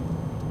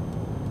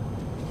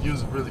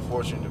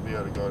fortunate to be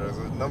able to go there. It was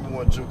the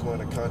 #1 JUCO in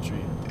the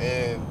country,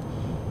 and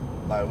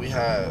like we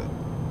had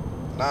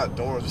not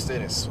dorms, we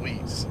stayed in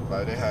suites.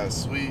 Like, they had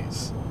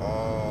suites.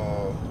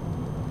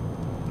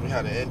 We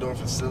had an indoor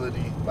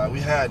facility. Like, we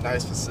had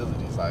nice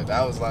facilities. Like,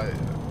 that was like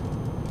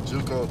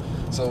JUCO.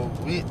 So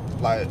we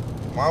like,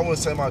 I wouldn't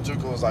say my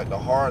JUCO was like the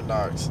hard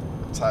knocks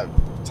type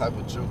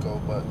of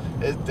JUCO, but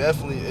it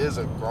definitely is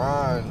a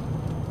grind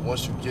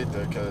once you get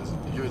there because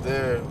you're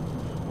there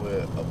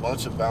with a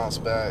bunch of bounce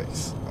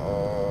backs.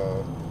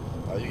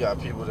 You got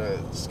people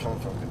that's coming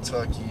from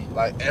Kentucky,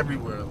 like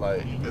everywhere.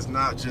 Like, it's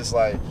not just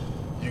like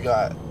you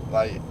got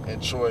like in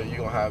Troy, you're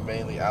gonna have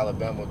mainly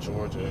Alabama,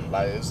 Georgia.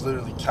 Like, it's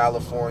literally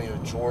California,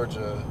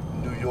 Georgia,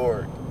 New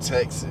York,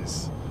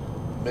 Texas,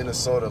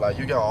 Minnesota. Like,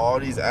 you got all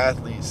these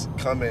athletes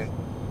coming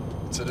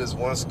to this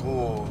one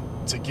school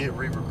to get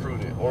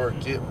re-recruited or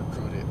get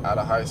recruited out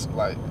of high school,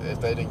 like if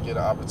they didn't get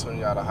an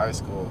opportunity out of high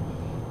school.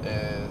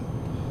 And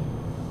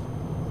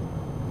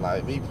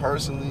like, me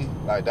personally,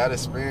 like, that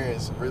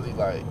experience really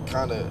like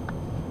kind of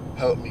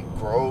helped me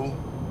grow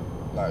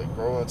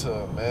into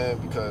a man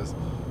because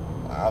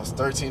I was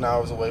 13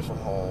 hours away from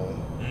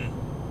home.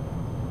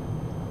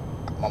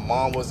 My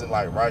mom wasn't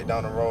like right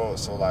down the road,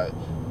 so like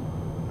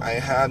I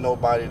ain't had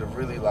nobody to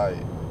really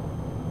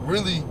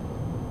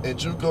in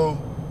JUCO.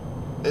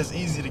 It's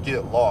easy to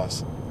get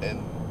lost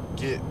and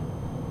get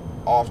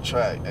off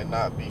track and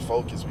not be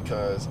focused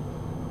because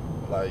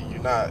like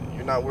you're not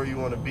where you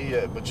want to be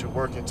at, but you're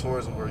working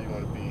towards where you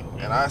want to be.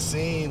 And I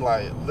seen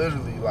like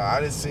literally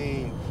like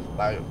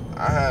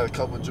I had a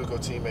couple of JUCO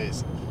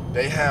teammates.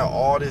 They had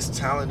all this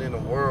talent in the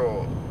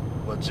world,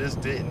 but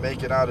just didn't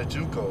make it out of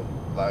JUCO.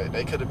 Like,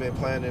 they could have been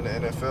playing in the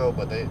NFL,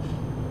 but they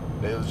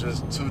was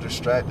just too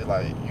distracted.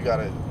 Like, you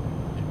gotta,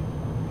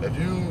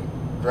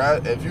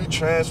 if you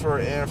transfer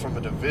in from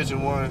a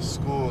Division I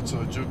school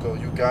to a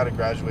JUCO, you gotta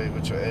graduate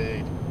with your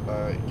AA,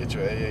 get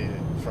your AA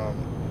from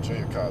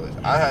junior college.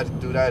 I had to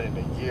do that in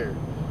a year.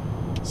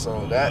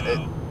 So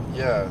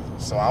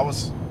so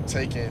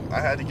I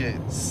had to get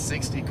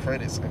 60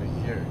 credits in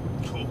a year.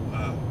 Oh,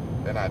 wow.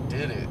 And I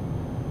did it.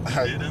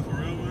 You did that for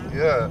real, man?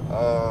 Yeah.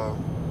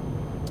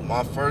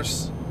 My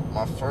first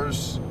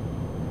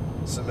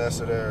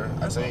semester there,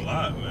 That's I think. a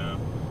lot, man.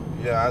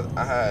 Yeah,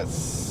 I had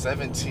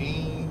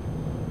 17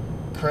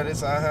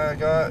 credits I had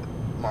got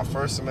my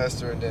first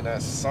semester, and then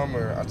that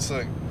summer I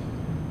took,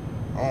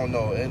 I don't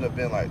know, it ended up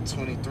being like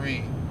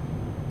 23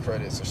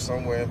 credits or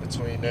somewhere in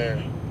between there.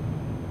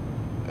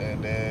 Mm-hmm.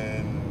 And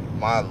then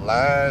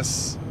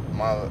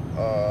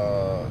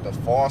the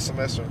fall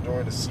semester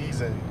during the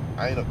season,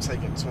 I ended up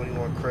taking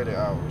 21 credit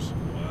hours.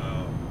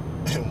 Wow.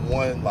 And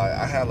one, like,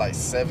 I had like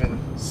seven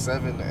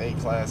to 8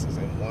 classes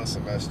in one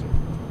semester.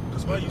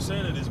 Because why you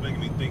saying it is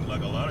making me think,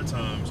 like, a lot of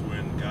times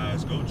when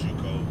guys go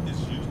JUCO, it's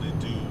usually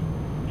due,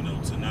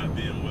 to not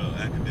being well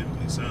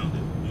academically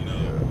sounded.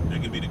 They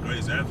can be the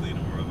greatest athlete in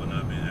the world, but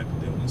not being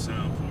academically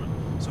sound for it.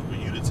 So for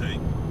you to take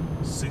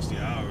 60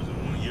 hours in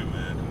 1 year,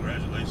 man,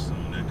 congratulations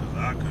on that, because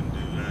I couldn't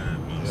do that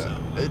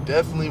myself. Yeah, it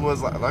definitely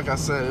was, like I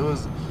said, it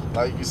was,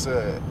 like you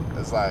said,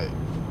 it's like,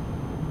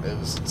 it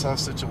was a tough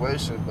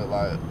situation, but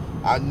like,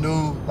 I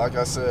knew, like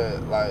I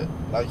said, like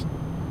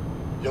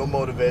your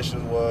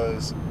motivation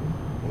was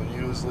when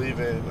you was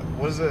leaving,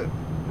 what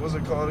was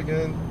it called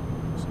again?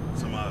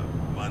 So my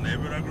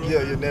neighborhood I grew up in?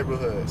 Yeah, your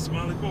neighborhood.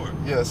 Smiley Court.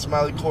 Yeah,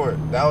 Smiley Court.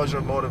 That was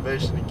your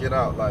motivation to get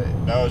out. Like,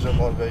 that was your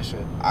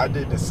motivation. I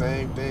did the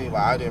same thing.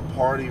 Like, I didn't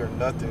party or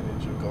nothing in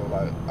JUCO.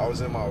 Like, I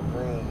was in my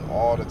room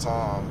all the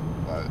time.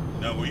 Like,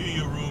 now, were you in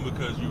your room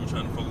because you were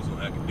trying to focus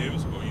on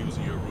academics, or you was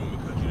in your room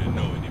because you didn't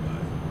know anybody?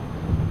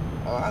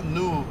 I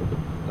knew,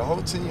 the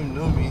whole team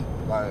knew me.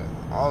 Like,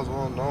 I was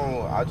well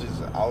known.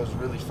 I was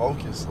really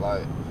focused.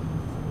 Like,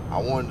 I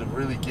wanted to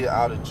really get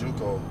out of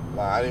JUCO.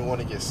 Like, I didn't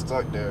want to get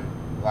stuck there.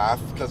 Like,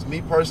 because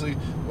me personally,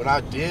 when I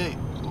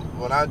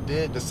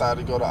did decide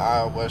to go to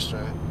Iowa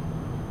Western,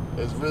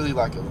 it was really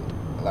like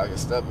like a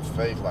step of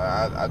faith.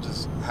 Like I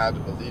just had to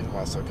believe in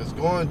myself. Cause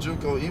going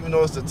JUCO, even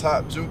though it's the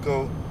top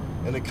JUCO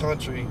in the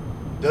country,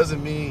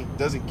 doesn't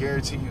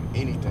guarantee you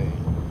anything.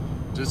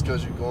 Just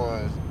cause you're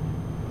going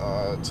to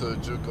a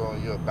JUCO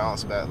and you'll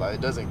bounce back, like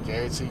it doesn't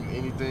guarantee you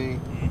anything.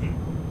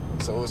 Mm-hmm.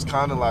 So it's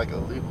kind of like a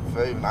leap of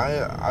faith. And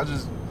I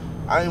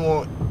didn't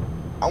want.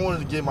 I wanted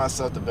to give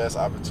myself the best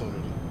opportunity.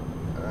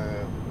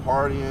 And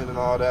partying and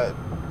all that,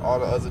 all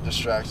the other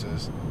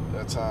distractions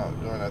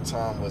during that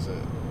time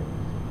wasn't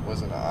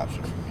an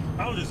option for me.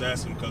 I was just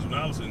asking because when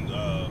I was in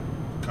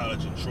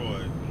college in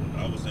Troy,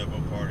 I was never a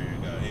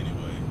partier guy anyway.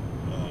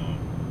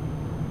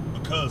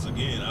 Because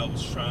again, I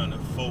was trying to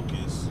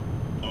focus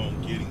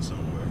on getting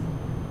somewhere,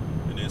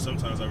 and then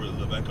sometimes I really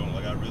look back on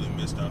like I really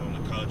missed out on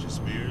the college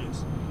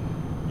experience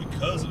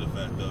because of the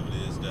fact of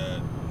it is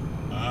that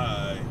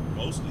I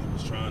mostly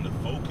was trying to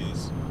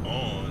focus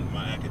on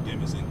my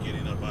academics and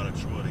getting up out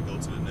of Troy to go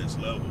to the next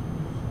level.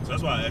 So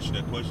that's why I asked you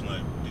that question.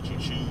 Like, did you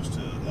choose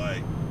to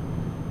like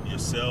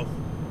yourself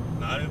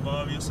not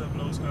involve yourself in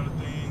those kind of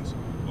things,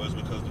 or is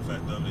it because the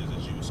fact of it is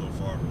that you were so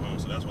far from home?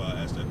 So that's why I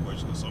asked that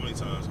question. Because so many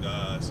times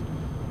guys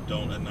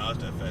don't acknowledge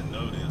that fact.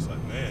 No, it's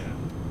like, man,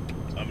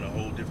 I'm in a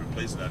whole different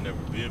place that I've never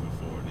been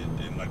before.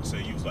 And like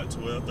say you was like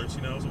 12,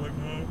 13 hours away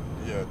from home.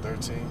 Yeah,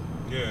 13.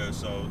 Yeah,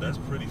 so that's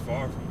pretty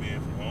far from being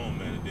from home,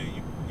 man. And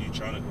then you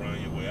trying to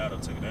grind your way out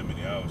of taking that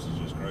many hours is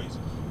just crazy.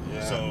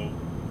 Yeah.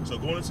 So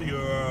going into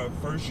your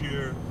first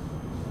year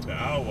at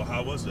Iowa,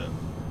 how was that?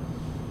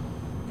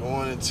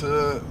 Going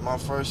into my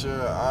first year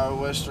at Iowa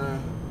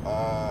Western,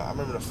 I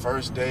remember the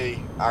first day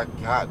I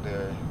got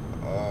there.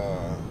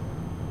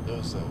 It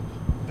was a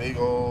big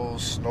old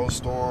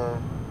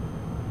snowstorm.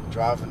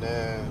 Driving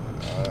in,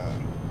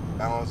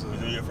 mountains of.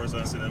 Was it your first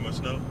time seeing that much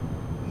snow?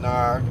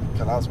 Nah,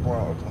 because I was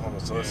born in Oklahoma,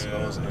 so it Yeah,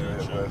 snows in the yeah,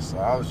 Midwest. true. So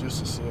I was used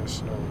to seeing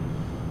snow.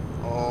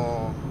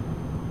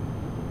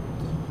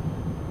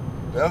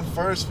 Them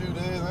first few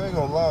days, I ain't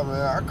gonna lie,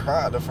 man, I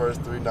cried the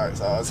first 3 nights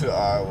I was in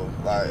Iowa.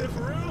 Like, Yeah,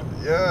 for real?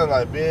 yeah,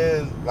 like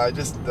being, like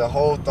just the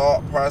whole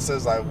thought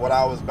process, like what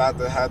I was about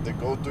to have to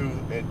go through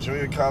in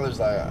junior college,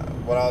 like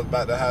what I was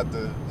about to have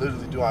to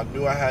literally do. I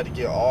knew I had to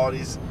get all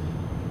these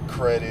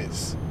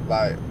credits.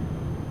 Like,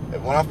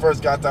 when I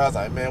first got there, I was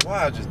like, man,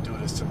 why I just do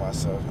this to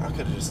myself? I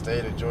could have just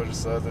stayed at Georgia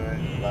Southern.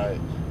 Mm-hmm. Like,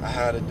 I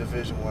had a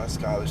Division I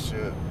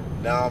scholarship.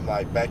 Now I'm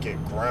like back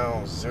at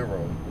ground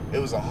zero. It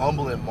was a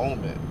humbling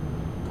moment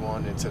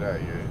going into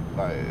that year.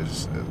 Like,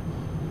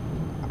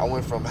 I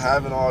went from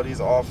having all these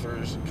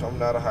offers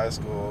coming out of high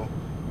school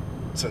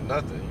to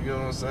nothing. You know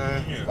what I'm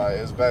saying? Yeah. Like,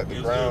 it's back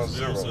to ground It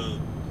zero. was a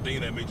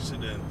thing that made you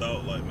sit there and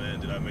thought, like, man,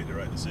 did I make the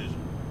right decision?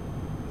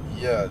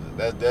 Yeah,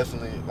 that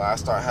definitely, like, I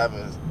started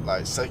having,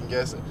 like, second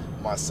guessing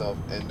myself.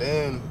 And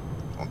then,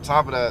 on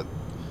top of that,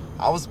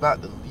 I was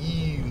about to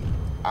leave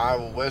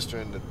Iowa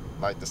Western,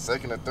 like, the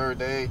second or third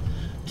day.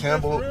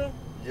 Campbell,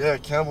 yeah,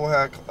 Campbell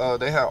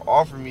they had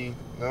offered me,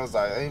 and I was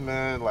like, hey,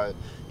 man, like,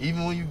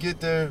 even when you get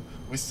there,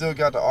 we still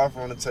got the offer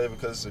on the table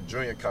because it's a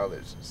junior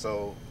college.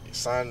 So,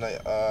 signing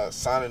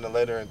the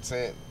letter of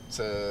intent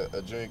to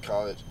a junior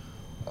college,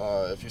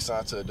 if you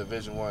sign to a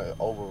Division I, it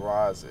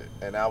overrides it,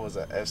 and that was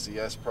an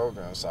FCS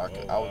program, so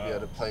I would be able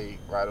to play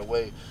right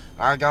away.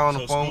 I got on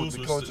the phone with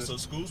the coaches. So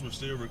schools were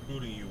still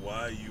recruiting you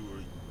while you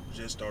were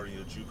just starting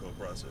your JUCO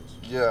process.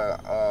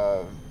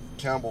 Yeah,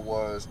 Campbell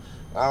was.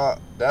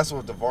 That's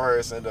what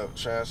DeVarius ended up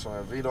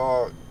transferring.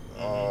 VDog,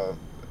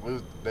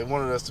 they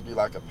wanted us to be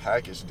like a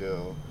package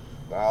deal,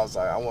 but I was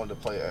like, I wanted to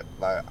play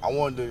like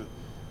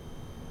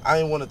I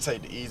didn't want to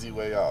take the easy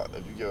way out,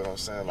 if you get what I'm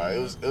saying. Like,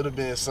 it would have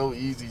been so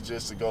easy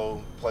just to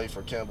go play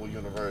for Campbell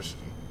University,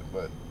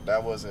 but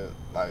that wasn't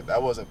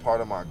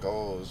part of my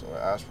goals or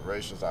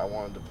aspirations. I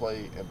wanted to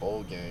play in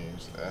bowl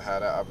games and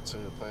have that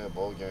opportunity to play in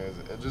bowl games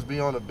and just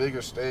be on a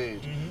bigger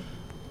stage. Mm-hmm.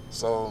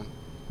 So,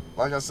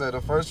 like I said,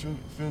 the first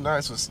few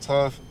nights was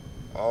tough.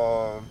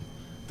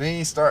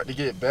 Things start to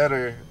get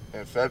better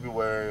in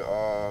February.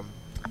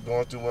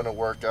 Going through winter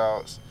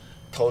workouts,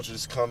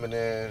 coaches coming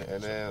in,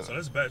 and then. So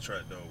let's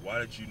backtrack though. Why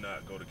did you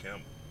not go to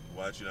Campbell?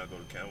 Why did you not go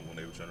to Campbell when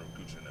they were trying to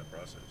recruit you in that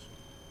process?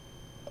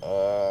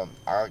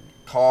 I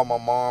called my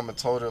mom and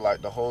told her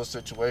like the whole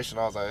situation.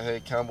 I was like,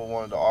 hey, Campbell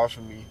wanted to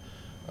offer me,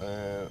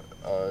 and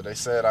they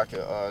said I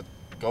could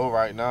go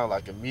right now,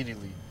 like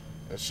immediately.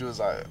 And she was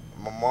like,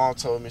 my mom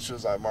told me, she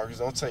was like, Marcus,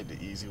 don't take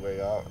the easy way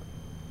out.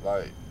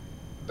 Like,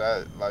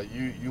 that, like,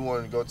 you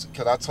wanted to go to,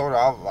 because I told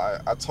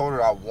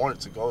her I wanted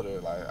to go there.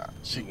 Like,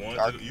 You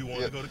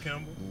wanted to go to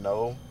Campbell?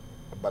 No,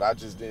 but I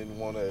just didn't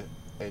want to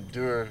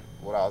endure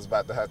what I was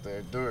about to have to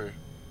endure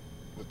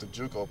with the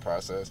JUCO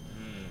process.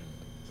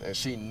 And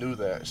she knew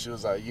that. She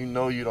was like, you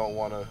don't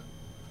want to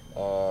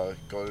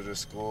go to this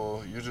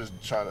school. You're just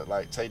trying to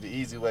like take the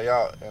easy way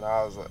out. And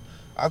I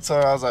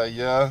told her, I was like,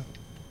 yeah.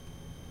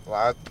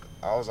 Well,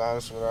 I was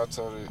honest with her. I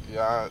told her,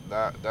 yeah,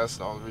 that's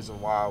the only reason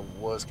why I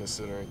was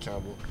considering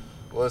Campbell,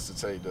 was to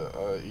take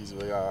the easy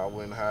way out. I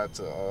wouldn't have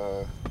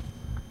to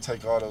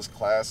take all those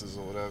classes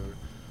or whatever.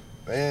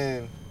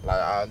 Then,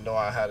 like, I know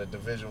I had a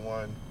Division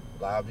I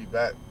Like I'll be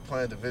back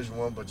playing Division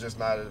I, but just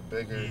not at a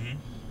bigger.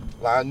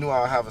 Mm-hmm. Like I knew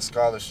I'd have a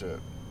scholarship,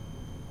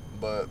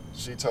 but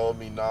she told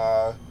me,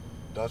 nah,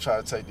 don't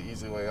try to take the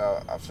easy way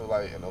out. I feel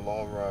like in the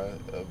long run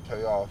it'll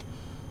pay off.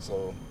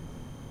 So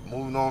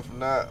moving on from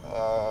that,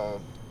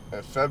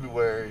 in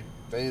February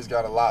things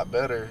got a lot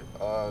better.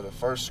 The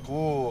first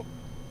school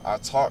I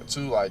talked to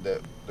like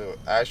that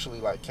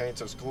actually like came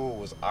to school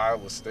was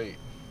Iowa State.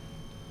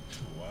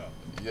 Wow.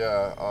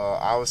 Yeah,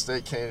 Iowa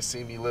State came to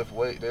see me lift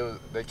weight.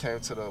 They came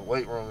to the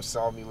weight room and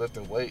saw me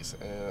lifting weights,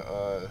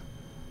 and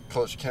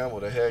Coach Campbell,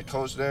 the head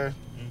coach there,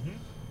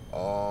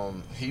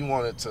 he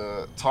wanted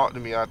to talk to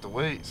me after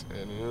weights,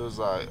 and it was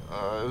like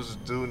it was a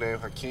dude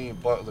named Hakeem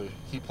Butler.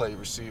 He played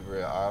receiver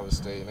at Iowa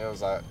State, and it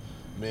was like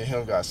me and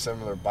him got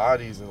similar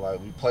bodies, and like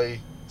we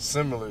play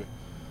similar.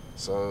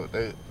 So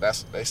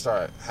they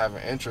started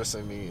having interest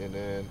in me, and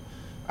then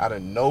out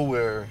of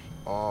nowhere,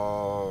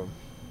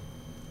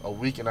 a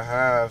week and a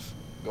half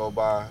go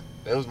by.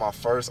 It was my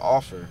first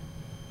offer.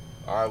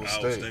 Iowa Iowa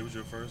State. State was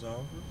your first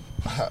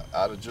offer?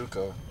 Out of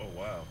JUCO. Oh,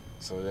 wow.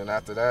 So then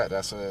after that,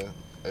 that's when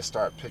it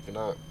started picking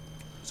up.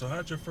 So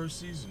how'd your first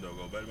season, though,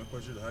 go? Back to my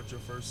question, how'd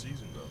your first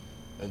season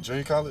go? In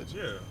junior college?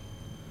 Yeah.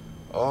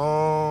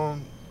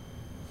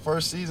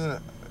 First season,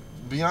 to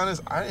be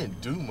honest, I didn't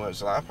do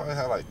much. Like, I probably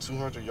had like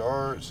 200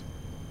 yards,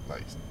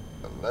 like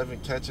 11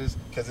 catches.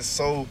 Because it's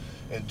so,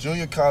 in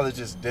junior college,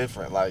 it's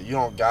different. Like, you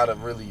don't got to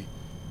really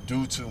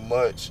do too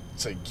much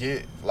to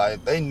get,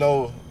 like, they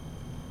know,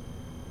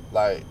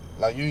 like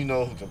you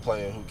know who can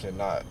play and who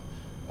cannot.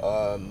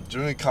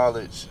 Junior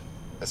college,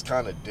 it's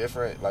kind of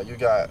different. Like, you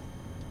got,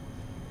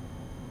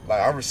 like,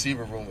 our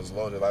receiver room was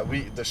loaded. Like,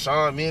 me and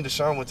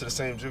Deshaun went to the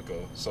same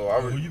JUCO. So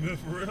Oh, you been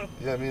for real?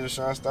 yeah, me and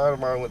Deshaun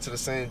Stoudemire went to the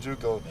same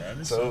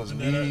JUCO. So it was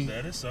me.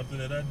 That is something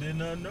that I did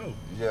not know.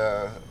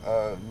 Yeah,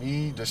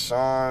 me,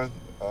 Deshaun,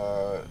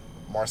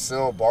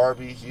 Marcel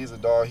Barbie. He's a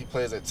dog. He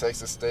plays at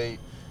Texas State.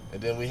 And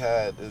then we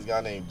had this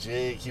guy named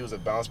Jig. He was a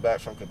bounce back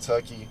from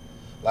Kentucky.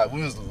 Like,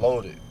 we was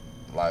loaded,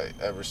 like,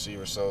 at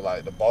receiver. So,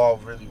 like, the ball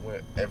really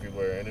went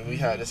everywhere. And then we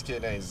had this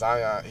kid named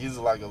Zion. He's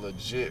like a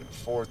legit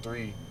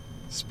 4.3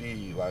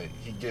 speed. Like,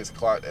 he gets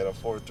clocked at a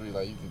 4.3.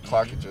 Like, you can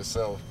clock it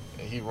yourself.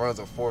 And he runs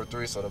a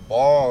 4.3. So the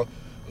ball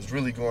was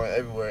really going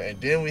everywhere.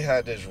 And then we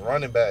had this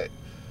running back,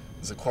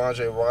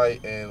 Zaquandre Wright,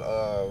 and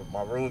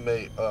my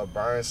roommate,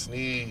 Brian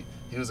Sneed.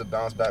 He was a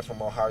bounce back from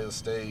Ohio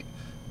State,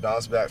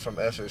 bounce back from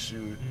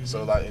FSU.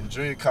 So, like, in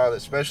junior college,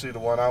 especially the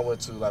one I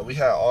went to, like, we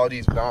had all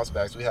these bounce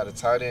backs. We had a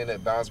tight end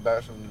that bounced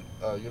back from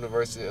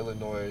University of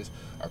Illinois.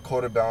 Our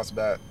quarterback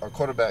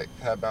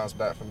had bounced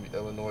back from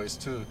Illinois,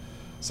 too.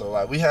 So,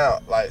 like, we had,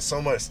 like,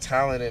 so much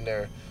talent in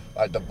there.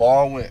 Like, the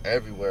ball went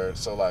everywhere.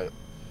 So, like,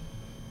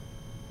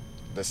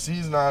 the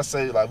season, I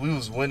say, like, we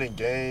was winning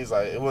games.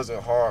 Like, it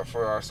wasn't hard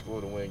for our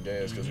school to win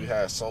games because we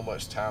had so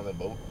much talent.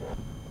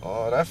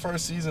 But that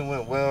first season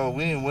went well.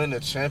 We didn't win the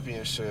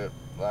championship.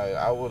 Like,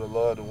 I would have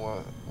loved to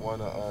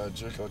won a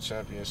JUCO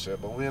championship,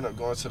 but we ended up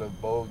going to the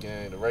bowl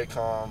game, the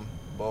Raycom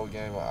bowl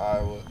game in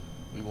Iowa.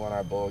 We won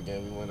our bowl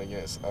game. We went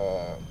against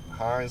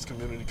Hines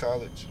Community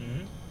College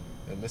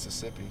in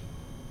Mississippi.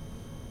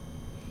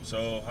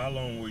 So how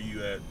long were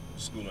you at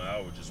school in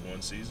Iowa? Just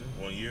one season?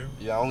 1 year?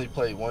 Yeah, I only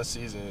played one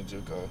season in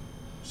JUCO.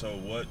 So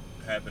what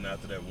happened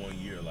after that 1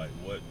 year? Like,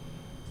 what?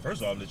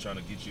 First of all, I'm just trying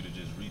to get you to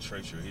just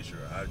retrace your history.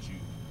 How did you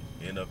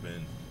end up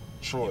in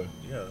Troy?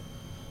 Yeah.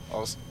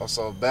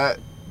 So back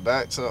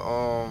to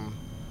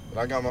when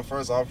I got my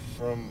first offer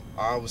from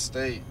Iowa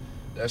State,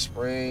 that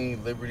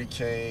spring, Liberty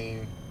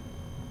came.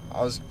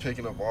 I was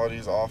picking up all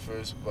these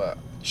offers, but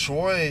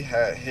Troy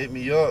had hit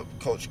me up,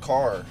 Coach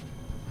Carr.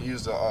 He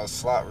was the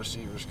slot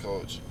receivers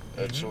coach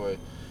at Troy.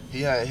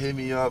 He had hit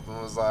me up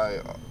and was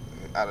like,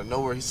 out of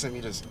nowhere, he sent me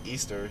this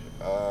Easter.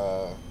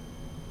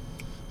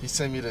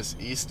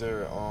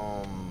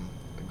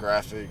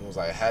 Graphic and was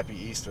like, Happy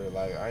Easter.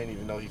 Like, I didn't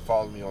even know he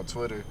followed me on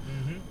Twitter.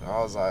 And I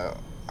was like,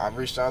 I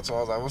reached out to him. I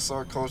was like, what's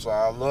up, coach? Like,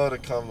 I'd love to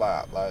come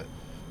like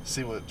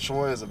see what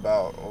Troy is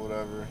about or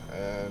whatever.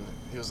 And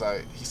he was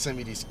like, he sent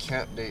me these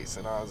camp dates,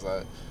 and I was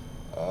like,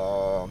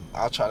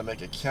 I'll try to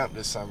make a camp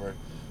this summer.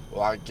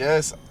 Well, I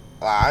guess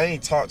I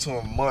ain't talked to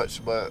him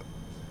much, but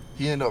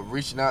he ended up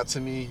reaching out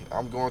to me.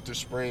 I'm going through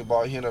spring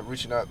ball. He ended up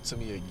reaching out to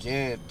me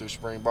again through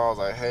spring ball. I was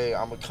like, hey,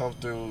 I'm gonna come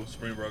through.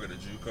 Spring ball at the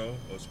JUCO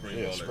or spring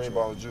ball? Yeah, spring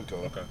ball at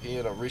JUCO. Okay. He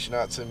ended up reaching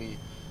out to me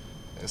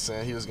and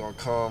saying he was gonna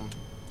come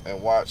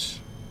and watch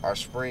our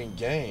spring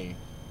game.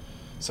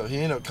 So he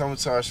ended up coming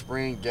to our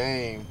spring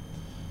game.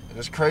 And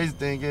this crazy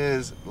thing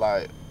is,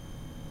 like,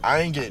 I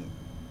ain't getting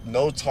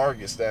no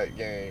targets that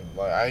game.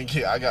 Like,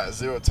 I got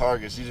 0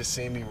 targets. You just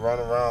seen me run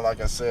around, like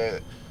I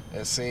said,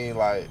 and seen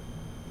like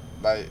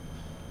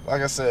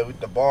I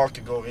said, the ball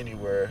could go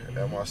anywhere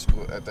at my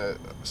school. At that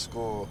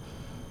school,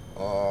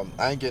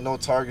 I ain't get no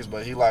targets,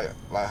 but he like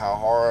how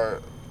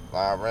hard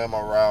I ran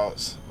my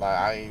routes. Like,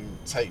 I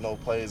ain't take no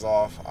plays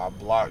off. I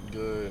blocked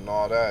good and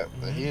all that.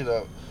 And he ended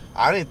up.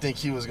 I didn't think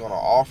he was gonna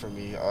offer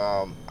me.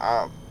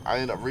 I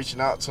ended up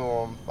reaching out to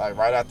him like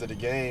right after the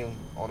game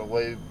on the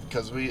way,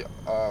 because we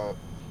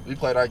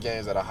played our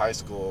games at a high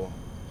school,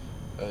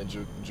 in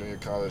junior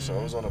college. So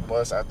I was on a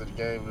bus after the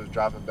game. We was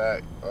driving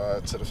back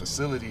to the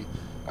facility.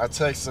 I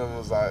texted him,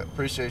 was like,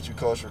 appreciate you,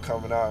 coach, for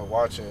coming out and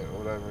watching or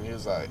whatever. And he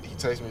was like, he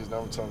texted me his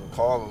number, told me to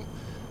call him.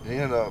 He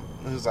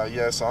was like,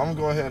 yeah, so I'm going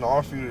to go ahead and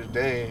offer you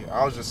today.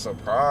 I was just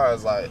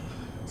surprised,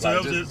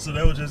 So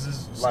that was just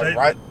his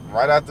statement.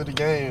 right after the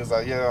game. He was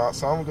like, yeah,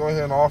 so I'm going to go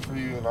ahead and offer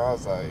you. And I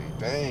was like,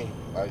 dang,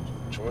 like,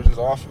 Troy just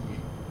offered me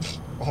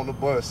on the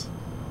bus.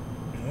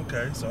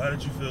 Okay, so how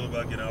did you feel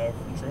about getting an offer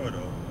from Troy,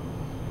 though?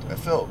 It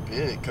felt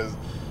big because,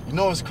 you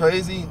know what's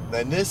crazy?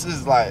 And this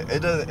is like,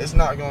 it's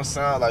not going to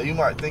sound like, you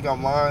might think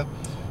I'm lying.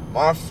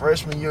 My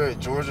freshman year at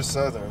Georgia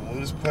Southern, when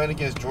we was playing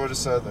against Georgia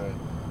Southern,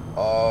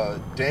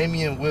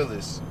 Damian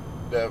Willis,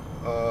 that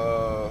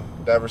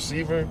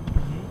receiver,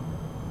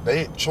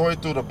 Troy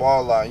threw the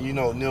ball like, you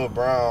know, Neil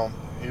Brown,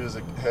 he was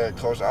a head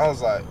coach. I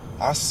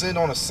was sitting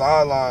on the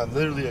sideline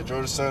literally at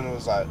Georgia Southern. It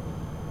was like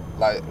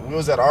we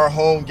was at our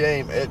home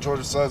game at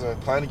Georgia Southern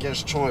playing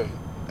against Troy.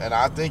 And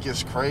I think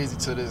it's crazy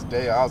to this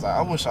day. I was like,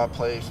 I wish I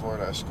played for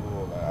that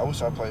school. Like, I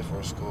wish I played for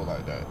a school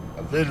like that.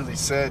 I literally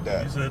said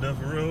that. You said that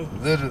for real?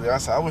 Literally, I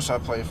said, I wish I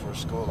played for a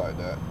school like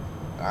that.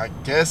 And I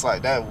guess,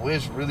 like, that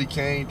wish really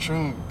came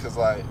true. Because,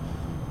 like,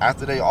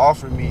 after they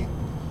offered me,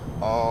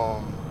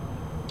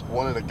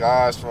 one of the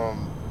guys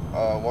from,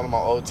 one of my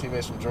old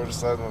teammates from Georgia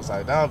Southern was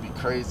like, that would be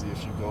crazy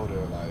if you go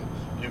there. Like,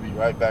 you'd be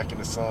right back in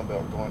the Sun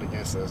Belt going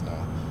against us now.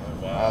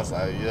 Oh, wow. I was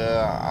like,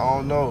 yeah, I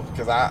don't know.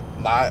 Because I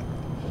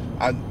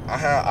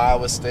had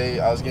Iowa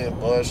State. I was getting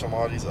buzzed from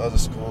all these other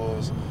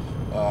schools.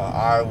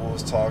 Iowa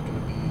was talking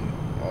to me.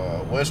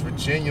 West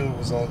Virginia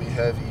was on me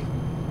heavy.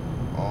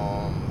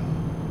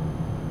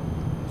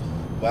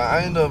 But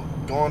I ended up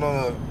going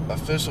on an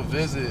official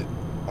visit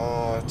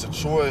to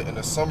Troy in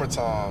the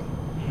summertime.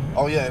 Mm-hmm.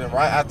 Oh, yeah, and then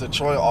right after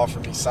Troy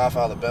offered me, South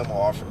Alabama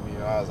offered me,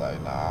 and I was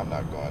like, nah, I'm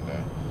not going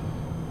there.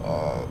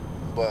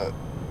 But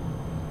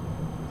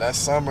that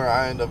summer,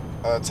 I ended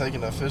up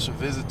taking an official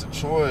visit to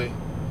Troy.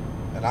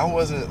 And I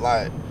wasn't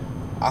like,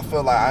 I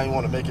felt like I didn't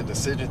want to make a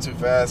decision too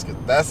fast,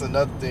 because that's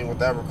another thing with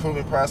that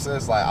recruitment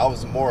process. Like, I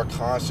was more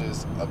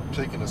conscious of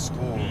picking a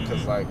school,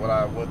 because like what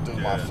I went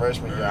through my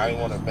freshman year, I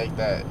didn't want to make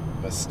that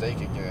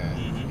mistake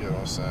again. You know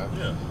what I'm saying?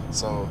 Yeah.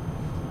 So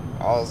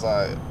I was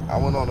like, I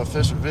went on an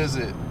official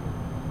visit.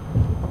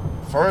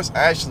 First,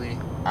 actually,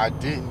 I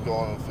didn't go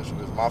on an official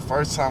visit. My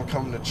first time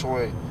coming to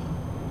Troy,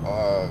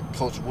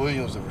 Coach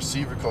Williams, the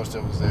receiver coach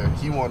that was there,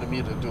 he wanted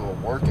me to do a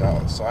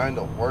workout. So I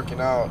ended up working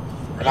out.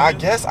 And I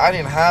guess I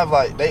didn't have,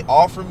 like, they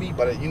offered me,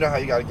 but you know how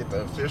you got to get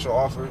the official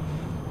offer?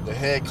 The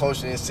head coach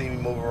didn't see me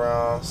move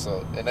around,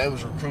 so, and they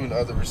was recruiting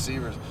other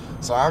receivers.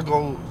 So I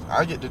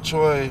get to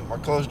Troy, my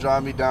coach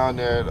drive me down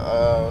there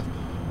to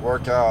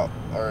work out.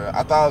 Or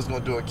I thought I was going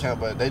to do a camp,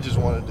 but they just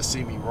wanted to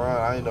see me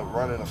run. I ended up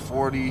running a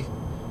 40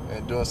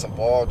 and doing some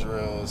ball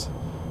drills.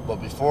 But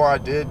before I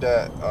did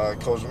that,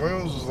 Coach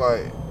Williams was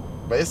like,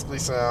 basically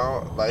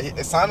saying, like,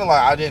 it sounded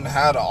like I didn't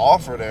have an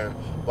offer there.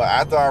 But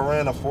after I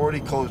ran a 40,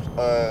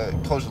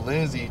 Coach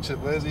Lindsey,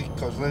 Chip Lindsey,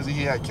 Coach Lindsey,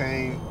 he had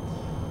came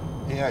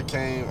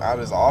out of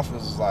his office,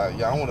 was like,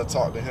 yeah, I want to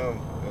talk to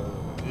him.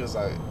 And he was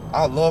like,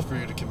 I'd love for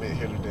you to commit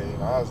here today.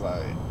 And I was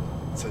like,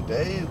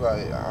 today?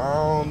 Like, I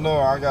don't know.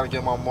 I got to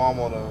get my mom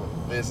on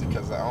a visit,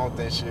 because I don't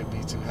think she'd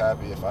be too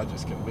happy if I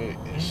just commit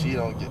and she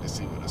don't get to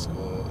see what the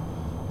school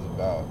is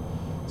about.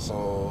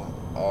 So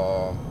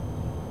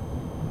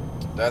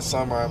that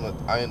summer,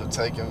 I ended up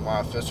taking my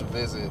official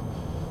visit.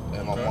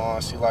 And my mom,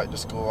 she liked the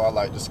school. I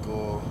liked the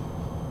school.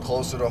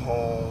 Closer to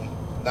home,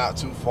 not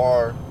too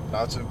far,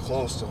 not too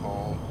close to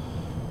home.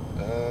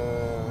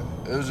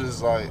 And it was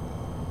just like,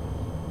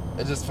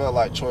 it just felt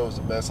like Troy was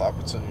the best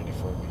opportunity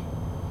for me.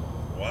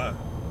 Why?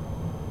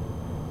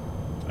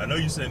 I know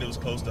you said it was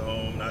close to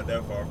home, not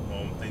that far from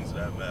home, things of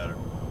that matter.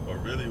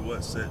 But really,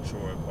 what set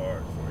Troy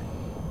apart for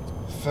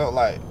you? Felt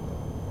like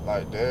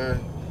there,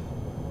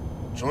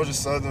 Georgia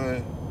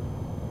Southern,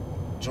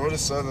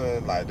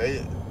 like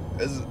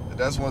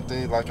that's one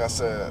thing, like I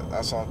said,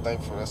 that's what I'm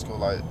thankful for that school.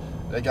 Like,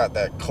 they got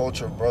that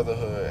culture of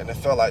brotherhood, and it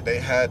felt like they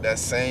had that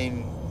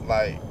same,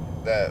 like,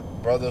 that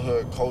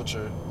brotherhood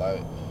culture.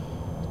 Like,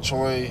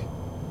 Troy,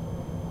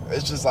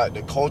 it's just like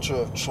the culture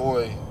of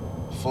Troy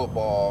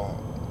football,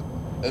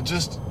 and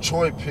just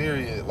Troy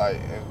period, like,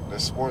 and the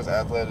sports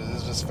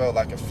athletics, it just felt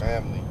like a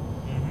family.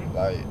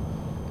 Like,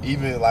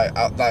 even like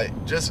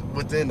just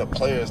within the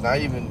players, not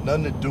even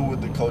nothing to do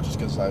with the coaches,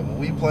 because like when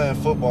we playing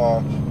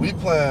football, we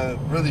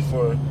playing really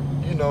for,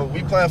 you know,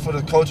 we playing for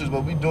the coaches,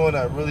 but we doing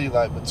that really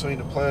like between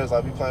the players,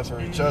 like we playing for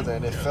each other,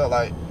 and it felt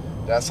like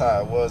that's how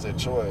it was at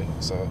Troy.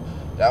 So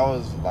that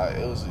was like,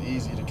 it was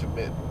easy to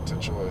commit to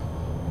Troy.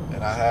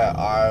 And I had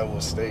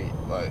Iowa State.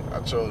 Like, I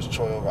chose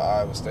Troy over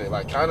Iowa State.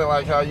 Like, kind of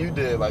like how you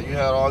did. Like, you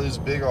had all these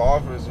bigger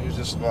offers, and you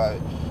just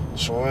like,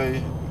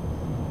 Troy,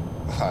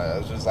 like, it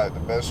was just like the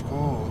best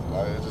school.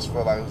 Like, it just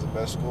felt like it was the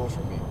best school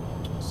for me.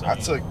 So I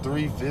took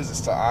 3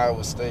 visits to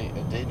Iowa State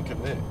and didn't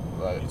commit.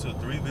 Like, you took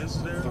 3 visits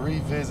there? 3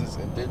 visits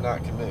and did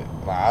not commit.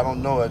 Like, I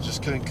don't know. I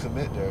just couldn't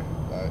commit there.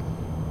 Like,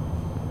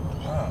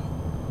 wow.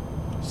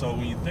 So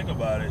when you think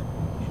about it,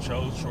 you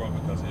chose Troy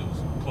because it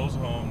was close to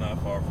home,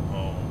 not far from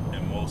home,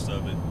 and most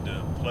of it,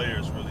 the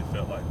players really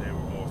felt like they were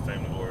more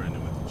family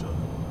oriented with each other.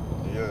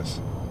 Yes,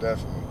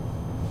 definitely.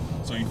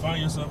 So you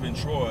find yourself in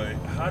Troy.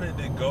 How did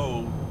it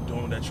go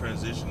during that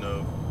transition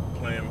of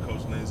playing with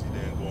Coach Lindsey,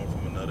 then going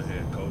from another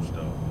head coach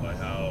though? Like,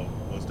 how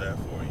was that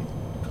for you?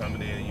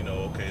 Coming in,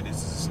 okay, this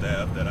is a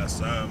staff that I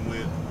signed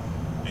with,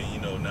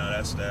 and now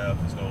that staff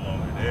is no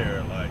longer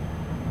there. Like,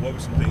 what were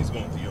some things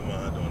going through your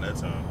mind during that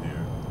time period?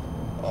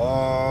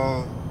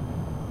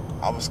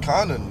 I was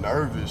kind of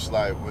nervous,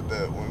 like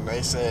when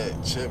they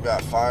said Chip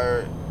got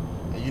fired,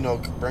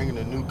 and bringing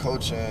a new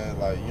coach in,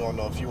 like you don't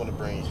know if you want to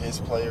bring his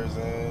players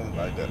in,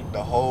 like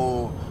the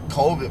whole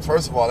COVID.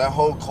 First of all, that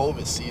whole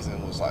COVID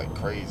season was like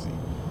crazy,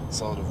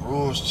 so the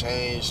rules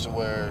changed to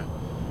where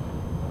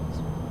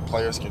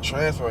players can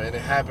transfer, and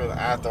it happened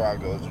after I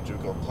go to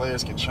JUCO.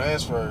 Players can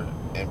transfer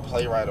and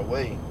play right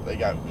away. They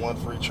got one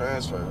free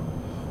transfer.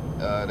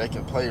 They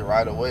can play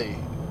right away,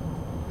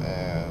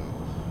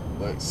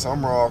 but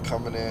Summerall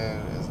coming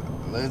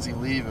in, Lindsey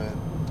leaving.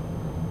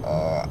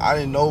 I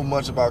didn't know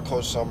much about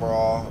Coach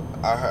Summerall.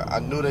 I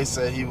knew they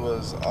said he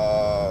was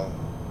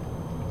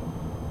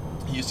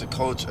he used to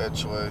coach at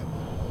Troy,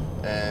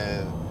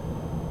 and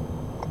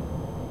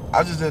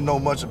I just didn't know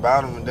much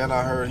about him. And then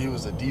I heard he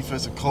was a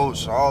defensive coach,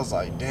 so I was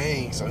like,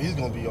 dang, so he's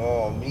gonna be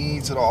all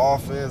mean to the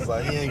offense,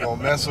 like he ain't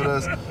gonna mess with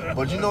us.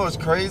 But it's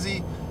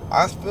crazy.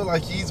 I feel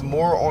like he's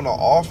more on the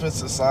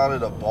offensive side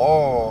of the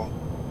ball,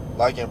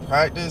 like in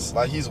practice,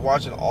 like he's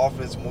watching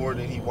offense more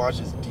than he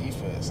watches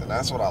defense, and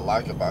that's what I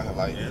like about him.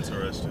 Like,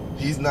 interesting.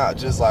 He's not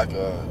just like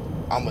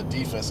I'm a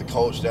defensive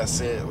coach,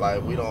 that's it.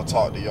 Like, we don't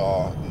talk to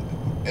y'all.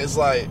 It's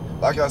like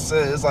I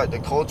said, it's like the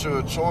culture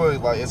of Troy.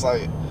 Like, it's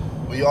like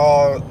we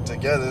all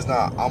together. It's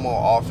not I'm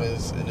on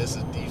offense and this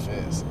is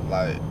defense.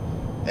 Like,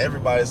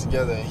 everybody's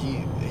together, and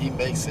he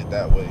makes it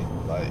that way.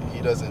 Like,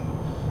 he doesn't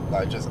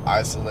like just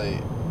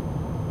isolate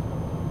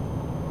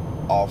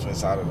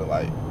offense out of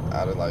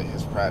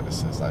his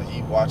practices. Like,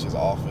 he watches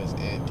offense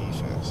and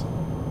defense.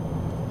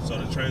 So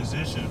the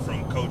transition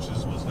from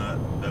coaches was not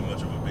that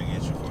much of a big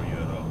issue for you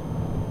at all?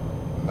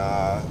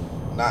 Nah,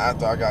 not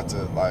after I got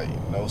to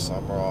know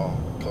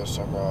Coach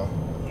Summerall.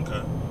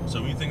 Okay.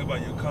 So when you think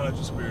about your college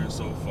experience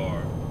so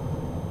far,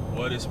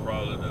 what is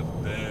probably the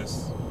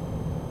best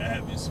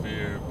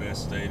atmosphere,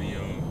 best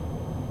stadium,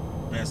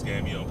 best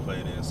game you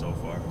played in so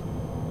far?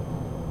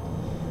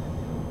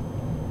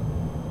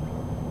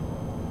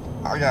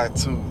 I got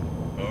two.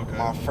 Okay.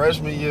 My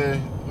freshman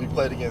year, we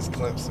played against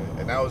Clemson,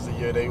 and that was the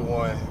year they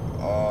won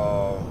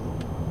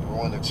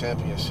the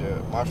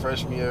championship. My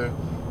freshman year,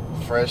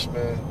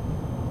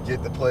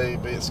 get to play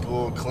big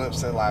school,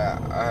 Clemson. Like,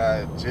 I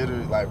had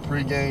jitters, like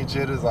pregame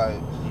jitters. Like,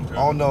 okay. I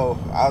don't know,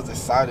 I was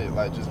excited,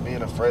 like just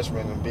being a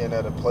freshman and being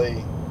able to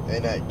play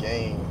in that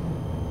game.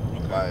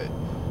 Okay. Like,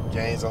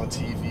 games on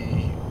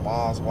TV,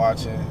 mom's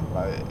watching.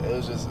 Like, it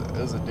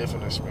was a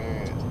different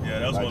experience. Yeah,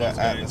 that was like one of those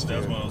games. atmosphere. That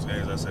was one of those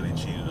games I said they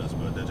cheated us,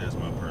 but that's just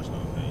my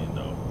personal opinion,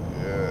 though.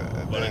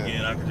 Yeah. But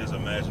again, I could just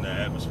imagine that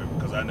atmosphere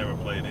because I never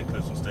played in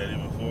Clemson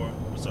Stadium before,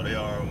 so they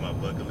are on my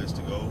bucket list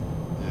to go.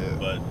 Yeah.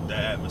 But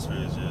that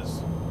atmosphere is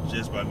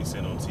just by me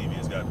seeing on TV,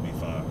 it's got to be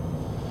fire.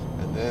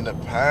 And then the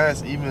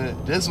past,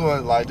 even this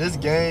one, like this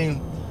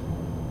game,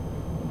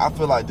 I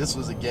feel like this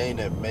was a game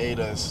that made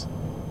us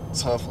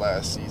tough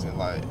last season.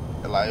 Like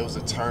it was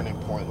a turning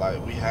point.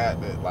 Like, we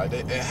had to, like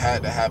it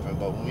had to happen.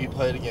 But when we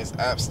played against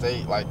App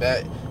State, like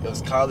that, it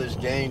was college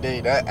game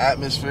day. That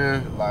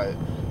atmosphere, like,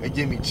 it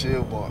gave me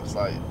chill bumps.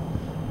 Like,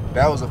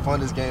 that was the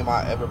funnest game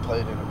I ever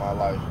played in my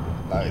life.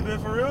 Like, You been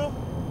for real?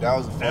 that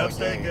was a fun App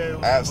State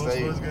game. App Was the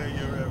State. first game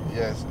you ever had?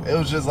 Yes, it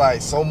was just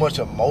like so much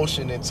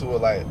emotion into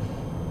it. Like,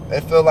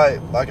 it felt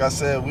like I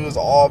said, we was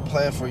all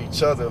playing for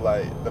each other.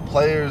 Like, the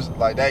players,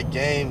 like that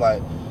game,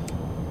 like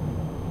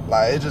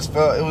it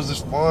was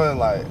just fun.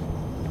 Like,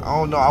 I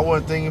don't know, I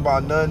wasn't thinking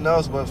about nothing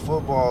else but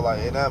football.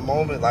 Like, in that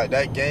moment, like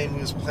that game,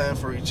 we was playing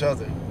for each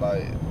other.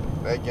 Like,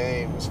 that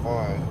game was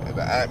fun, and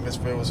the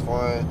atmosphere was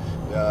fun.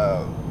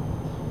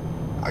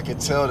 I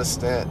could tell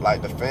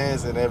the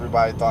fans and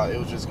everybody thought it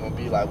was just gonna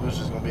be like we was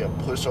just gonna be a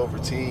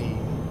pushover team,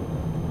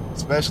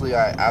 especially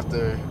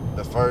after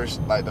the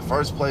first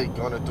play,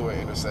 Gunner threw an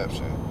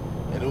interception,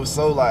 and it was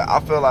so I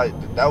felt like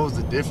that was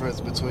the difference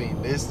between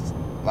this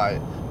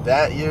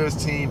that year's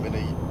team and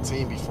the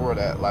team before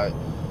that. Like,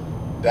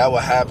 that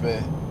would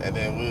happen, and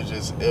then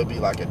it'll be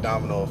like a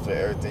domino effect,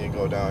 everything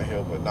go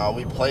downhill. But no,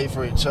 we played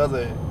for each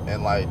other,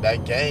 and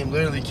that game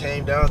literally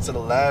came down to the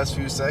last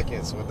few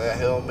seconds with that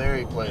Hail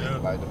Mary play,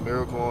 like the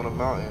miracle on the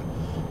mountain.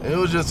 And it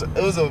was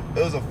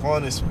a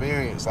fun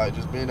experience, like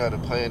just being able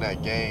to play in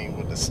that game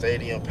with the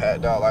stadium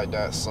packed out like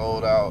that,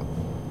 sold out.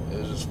 It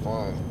was just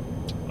fun.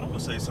 I'm gonna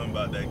say something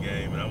about that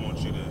game, and I want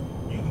you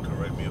can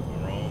correct me if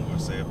I'm wrong or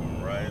say if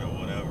I'm right or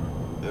whatever.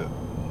 Yeah.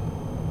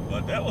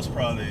 But that was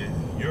probably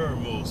your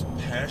most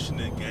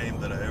passionate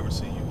game that I ever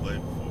seen you play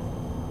before.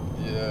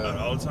 Yeah. Out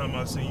of all the time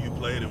I've seen you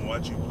play and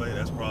watch you play,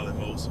 that's probably the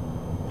most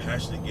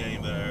passionate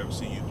game that I ever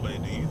seen you play.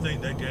 Do you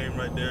think that game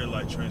right there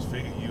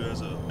transfigured you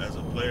as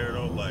a player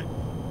though? Like,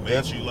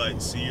 made you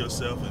like see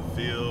yourself and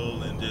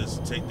feel and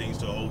just take things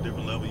to a whole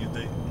different level, you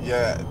think?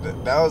 Yeah,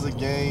 that was a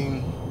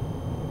game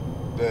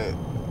that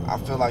I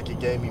feel like it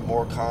gave me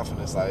more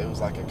confidence. Like, it was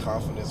like a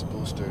confidence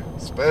booster.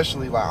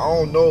 Especially, like, I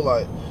don't know,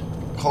 like,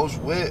 Coach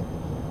Witt,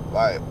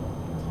 like,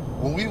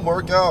 when we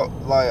work out,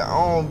 like, I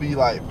don't be,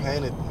 like,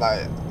 panic.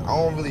 Like, I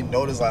don't really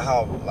notice, like,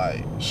 how,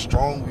 like,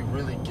 strong we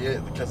really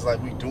get because,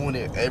 like, we doing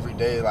it every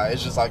day. Like,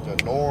 it's just, like, a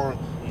norm.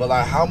 But,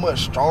 like, how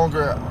much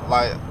stronger,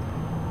 like,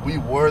 we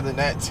were than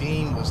that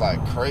team was,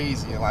 like,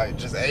 crazy. And, like,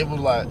 just able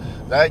to, like,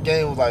 that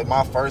game was, like,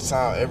 my first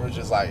time ever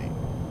just, like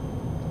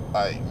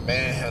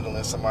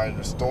manhandling somebody,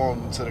 just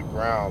throwing them to the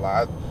ground.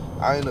 Like,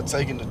 I ended up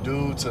taking the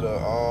dude to the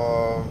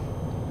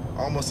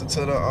almost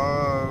to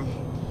the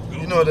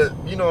you know what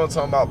I'm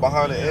talking about,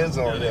 behind the end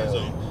zone.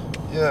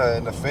 Yeah,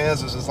 and the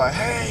fans was just like,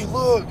 hey,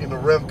 look, and the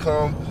ref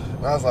come,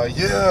 and I was like,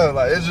 yeah,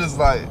 like, it's just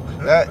like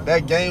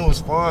that game was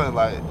fun,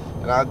 like,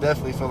 and I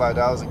definitely feel like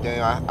that was a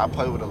game I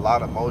played with a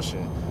lot of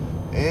emotion.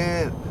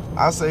 And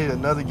I say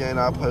another game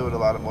I played with a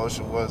lot of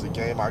emotion was a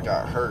game I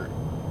got hurt.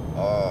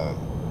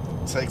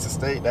 Texas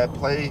State, that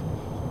play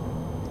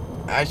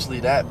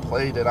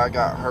that I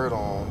got hurt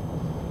on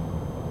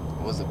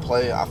was a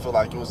play, I feel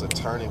like it was a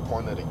turning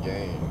point of the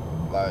game.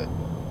 Like,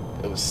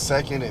 it was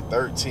 2nd and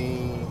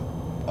 13.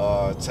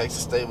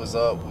 Texas State was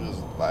up. We was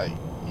like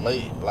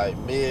late, like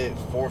mid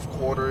fourth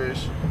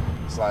quarter-ish.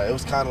 It's like, it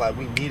was kind of like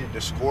we needed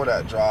to score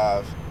that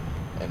drive.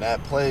 And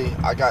that play,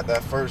 I got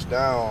that first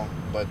down,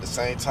 but at the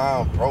same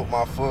time broke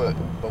my foot.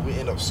 But we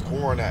ended up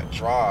scoring that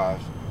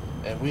drive,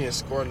 and we didn't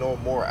score no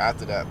more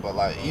after that. But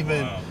like,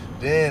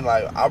 then,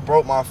 like, I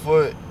broke my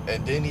foot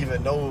and didn't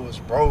even know it was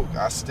broke.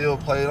 I still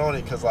played on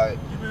it because, like,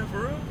 You been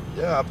for real?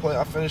 Yeah,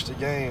 I finished the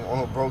game on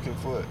a broken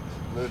foot,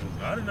 literally.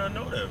 I did not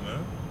know that,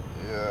 man.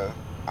 Yeah,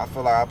 I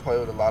feel like I played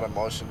with a lot of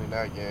emotion in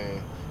that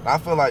game. And I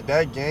feel like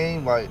that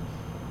game, like,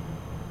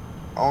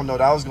 I don't know,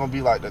 that was gonna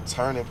be like the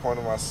turning point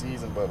of my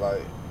season, but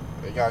like,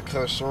 it got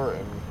cut short.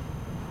 And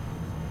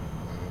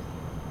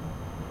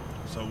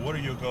so what are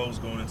your goals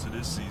going into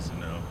this season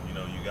now? You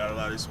know, you got a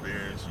lot of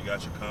experience, you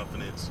got your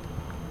confidence.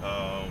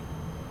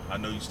 I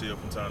know you still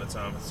from time to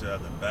time still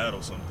have to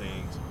battle some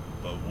things,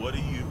 but what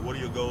are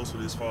your goals for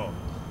this fall?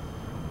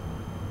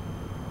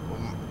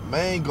 Well,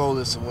 main goal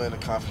is to win the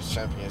conference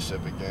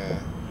championship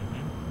again.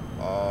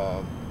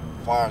 As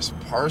far as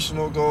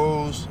personal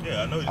goals,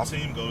 yeah, I know your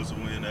team goes to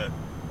win that,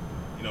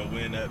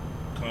 win that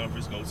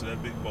conference, go to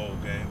that big bowl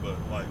game. But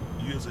like,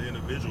 you as an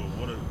individual,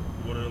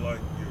 what are like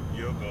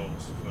your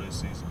goals for this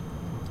season?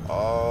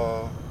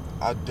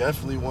 I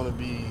definitely want to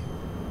be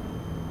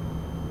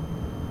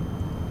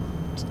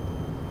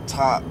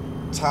top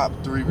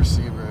 3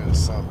 receiver in the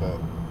Sun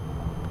Belt.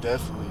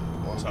 Definitely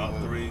want to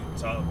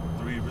top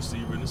three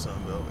receiver in the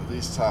Sun Belt. At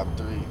least top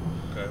 3.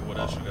 Okay, what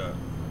else you got?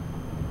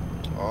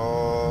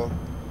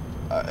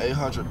 An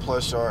 800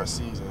 plus yard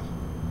season.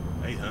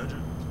 800?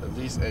 At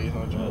least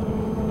 800.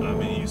 I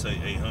mean, you say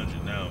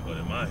 800 now, but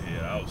in my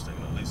head, I was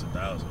thinking at least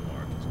 1,000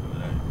 Marcus.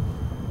 But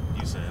hey,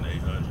 you saying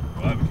 800?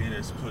 Why we can't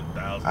just put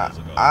thousands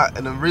ago?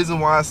 And the reason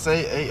why I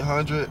say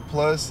 800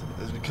 plus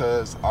is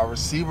because our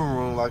receiver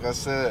room, like I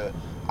said,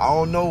 I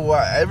don't know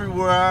why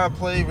everywhere I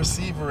play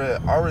receiver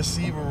at, our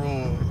receiver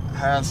room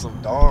has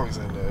some dogs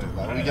in there.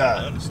 Like, we got.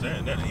 I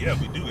understand that. Yeah,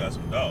 we do got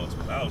some dogs,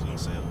 but I was gonna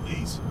say at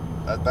least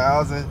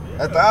 1,000.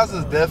 Yeah, 1,000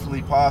 is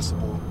definitely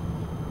possible,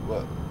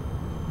 but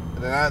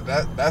then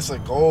that's a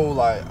goal.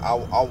 Like, I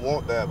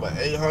want that, but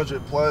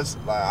 800 plus,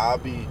 like, I'll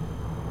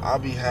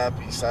be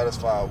happy,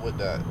 satisfied with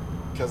that.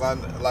 Cause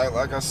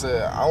like I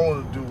said, I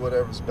want to do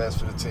whatever's best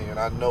for the team, and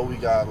I know we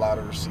got a lot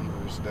of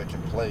receivers that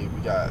can play.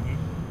 We got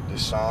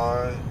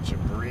Deshaun,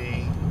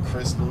 Jabri,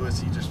 Chris Lewis.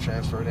 He just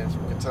transferred in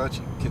from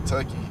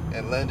Kentucky,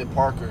 and Landon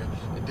Parker.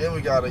 And then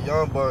we got a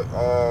young buck,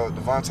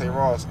 Devontae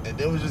Ross, and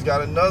then we just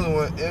got another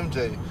one,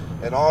 MJ.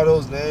 And all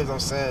those names I'm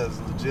saying is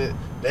legit.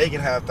 They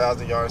can have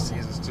 1,000-yard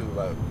seasons too.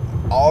 Like,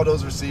 all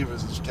those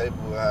receivers is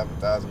capable of having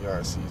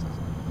 1,000-yard seasons.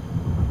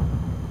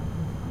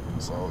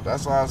 So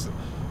that's why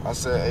I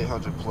said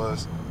 800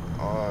 plus.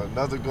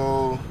 Another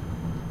goal,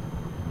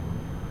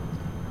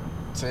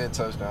 10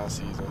 touchdown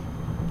season.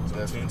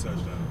 So 10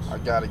 touchdowns. I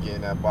gotta get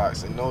in that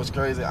box. And you know what's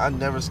crazy? I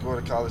never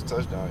scored a college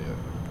touchdown yet.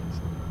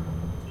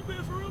 You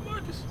been for real,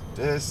 Marcus?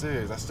 Dead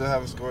serious. I still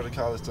haven't scored a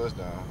college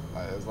touchdown.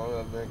 Like, as long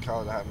as I've been in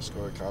college, I haven't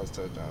scored a college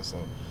touchdown. So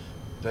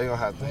they gonna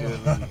have to hear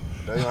me.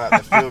 They gonna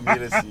have to feel me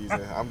this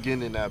season. I'm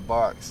getting in that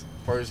box.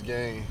 First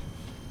game.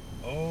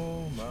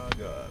 Oh my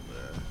God,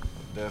 man.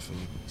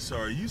 Definitely. So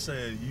are you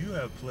saying you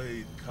have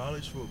played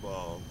college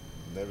football?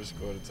 Never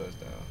scored a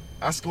touchdown.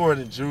 I scored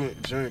in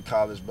junior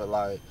college, but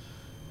like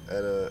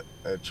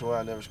at Troy,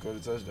 I never scored a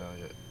touchdown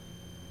yet.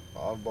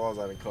 All the balls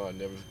I done caught,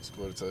 never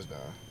scored a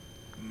touchdown.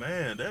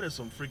 Man, that is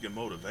some freaking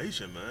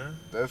motivation, man.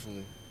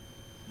 Definitely.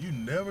 You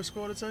never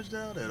scored a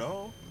touchdown at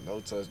all? No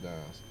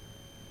touchdowns.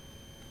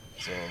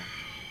 So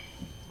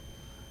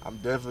I'm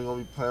definitely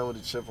gonna be playing with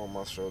a chip on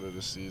my shoulder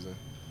this season.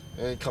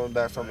 And coming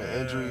back from an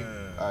injury,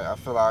 I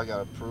feel like I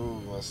gotta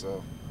prove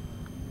myself.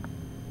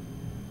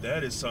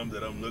 That is something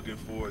that I'm looking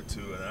forward to,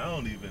 and I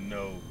don't even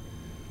know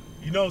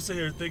You know, I'm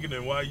sitting here thinking,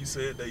 and why you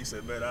said that, you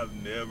said, man, I've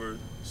never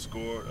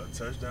scored a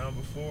touchdown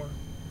before.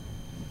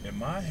 In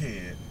my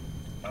head,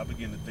 I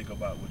begin to think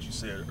about what you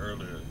said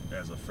earlier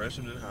as a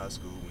freshman in high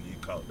school when you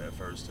caught that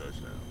first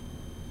touchdown.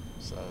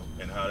 So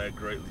And how that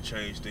greatly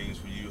changed things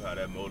for you, how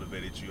that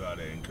motivated you, how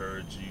that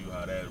encouraged you,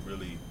 how that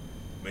really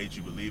made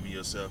you believe in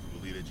yourself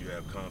and believe that you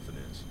have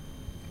confidence.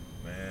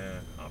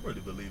 Man, I'm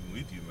really believing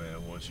with you,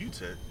 man. Once you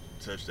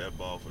touch that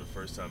ball for the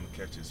first time and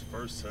catch his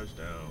first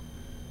touchdown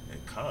in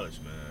college,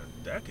 man,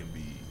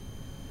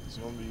 it's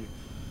gonna be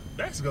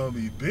that's gonna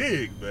be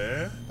big,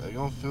 man. they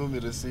gonna feel me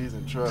this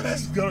season. Trust.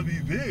 That's gonna be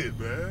big,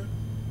 man.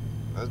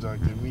 That's gonna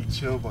give me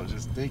chill, but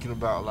just thinking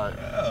about like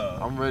Yeah.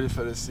 I'm ready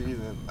for this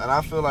season, and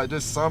I feel like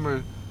this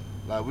summer,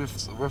 like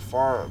we're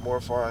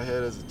far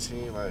ahead as a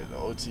team, like the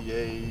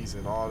OTAs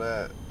and all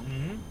that.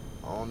 Mm-hmm.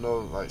 I don't know,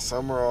 like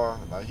Summerall,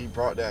 like he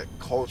brought that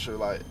culture.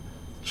 Like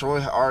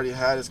Troy already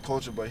had his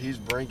culture, but he's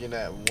bringing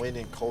that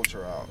winning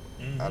culture out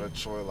of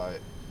Troy.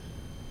 Like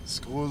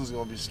schools is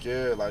gonna be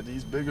scared. Like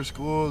these bigger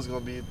schools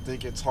gonna be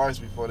thinking twice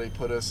before they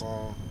put us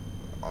on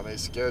their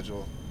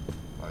schedule.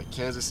 Like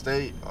Kansas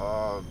State,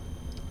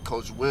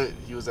 Coach Witt,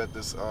 he was at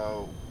this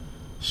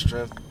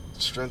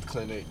strength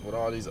clinic with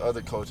all these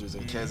other coaches,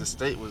 and Kansas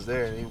State was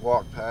there, and he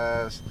walked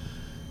past.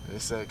 They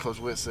said Coach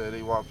Witt said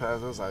he walked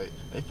past. It was like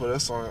they put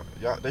us on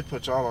y'all. They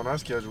put y'all on our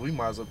schedule. We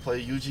might as well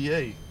play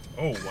UGA.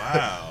 Oh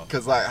wow.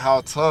 Cause like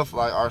how tough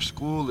like our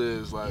school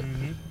is. Like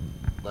Mm-hmm.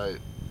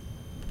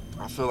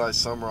 I feel like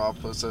Summerall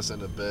puts us in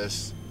the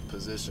best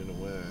position to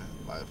win.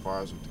 Like as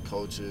far as with the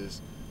coaches,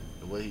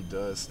 the way he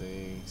does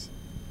things.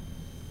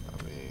 I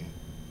mean,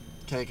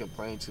 can't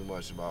complain too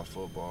much about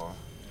football.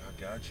 I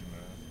got you, man.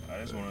 I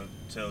just want to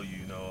tell you,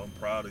 I'm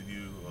proud of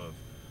you of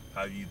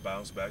how you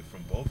bounced back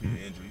from both your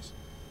injuries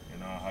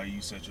and how you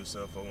set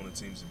yourself up on the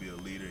teams to be a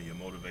leader and your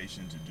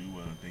motivation to do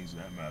well and things of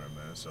that matter,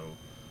 man. So,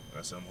 like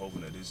I said, I'm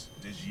hoping that this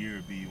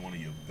year be one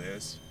of your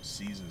best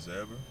seasons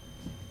ever.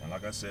 And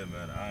like I said,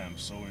 man, I am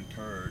so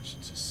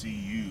encouraged to see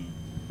you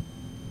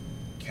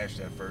catch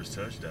that first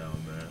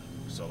touchdown, man.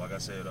 So, like I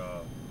said,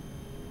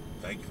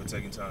 thank you for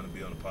taking time to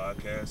be on the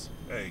podcast.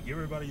 Hey, give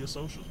everybody your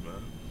socials,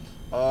 man.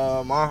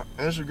 My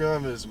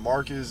Instagram is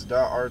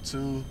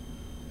Marcus.R2,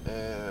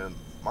 and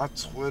my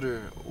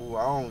Twitter,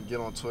 I don't get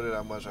on Twitter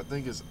that much. I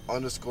think it's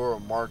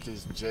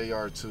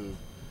 _MarcusJR2.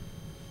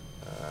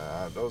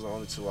 Those are the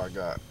only two I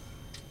got.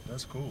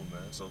 That's cool,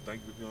 man. So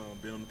thank you for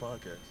being on the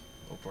podcast.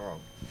 No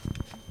problem.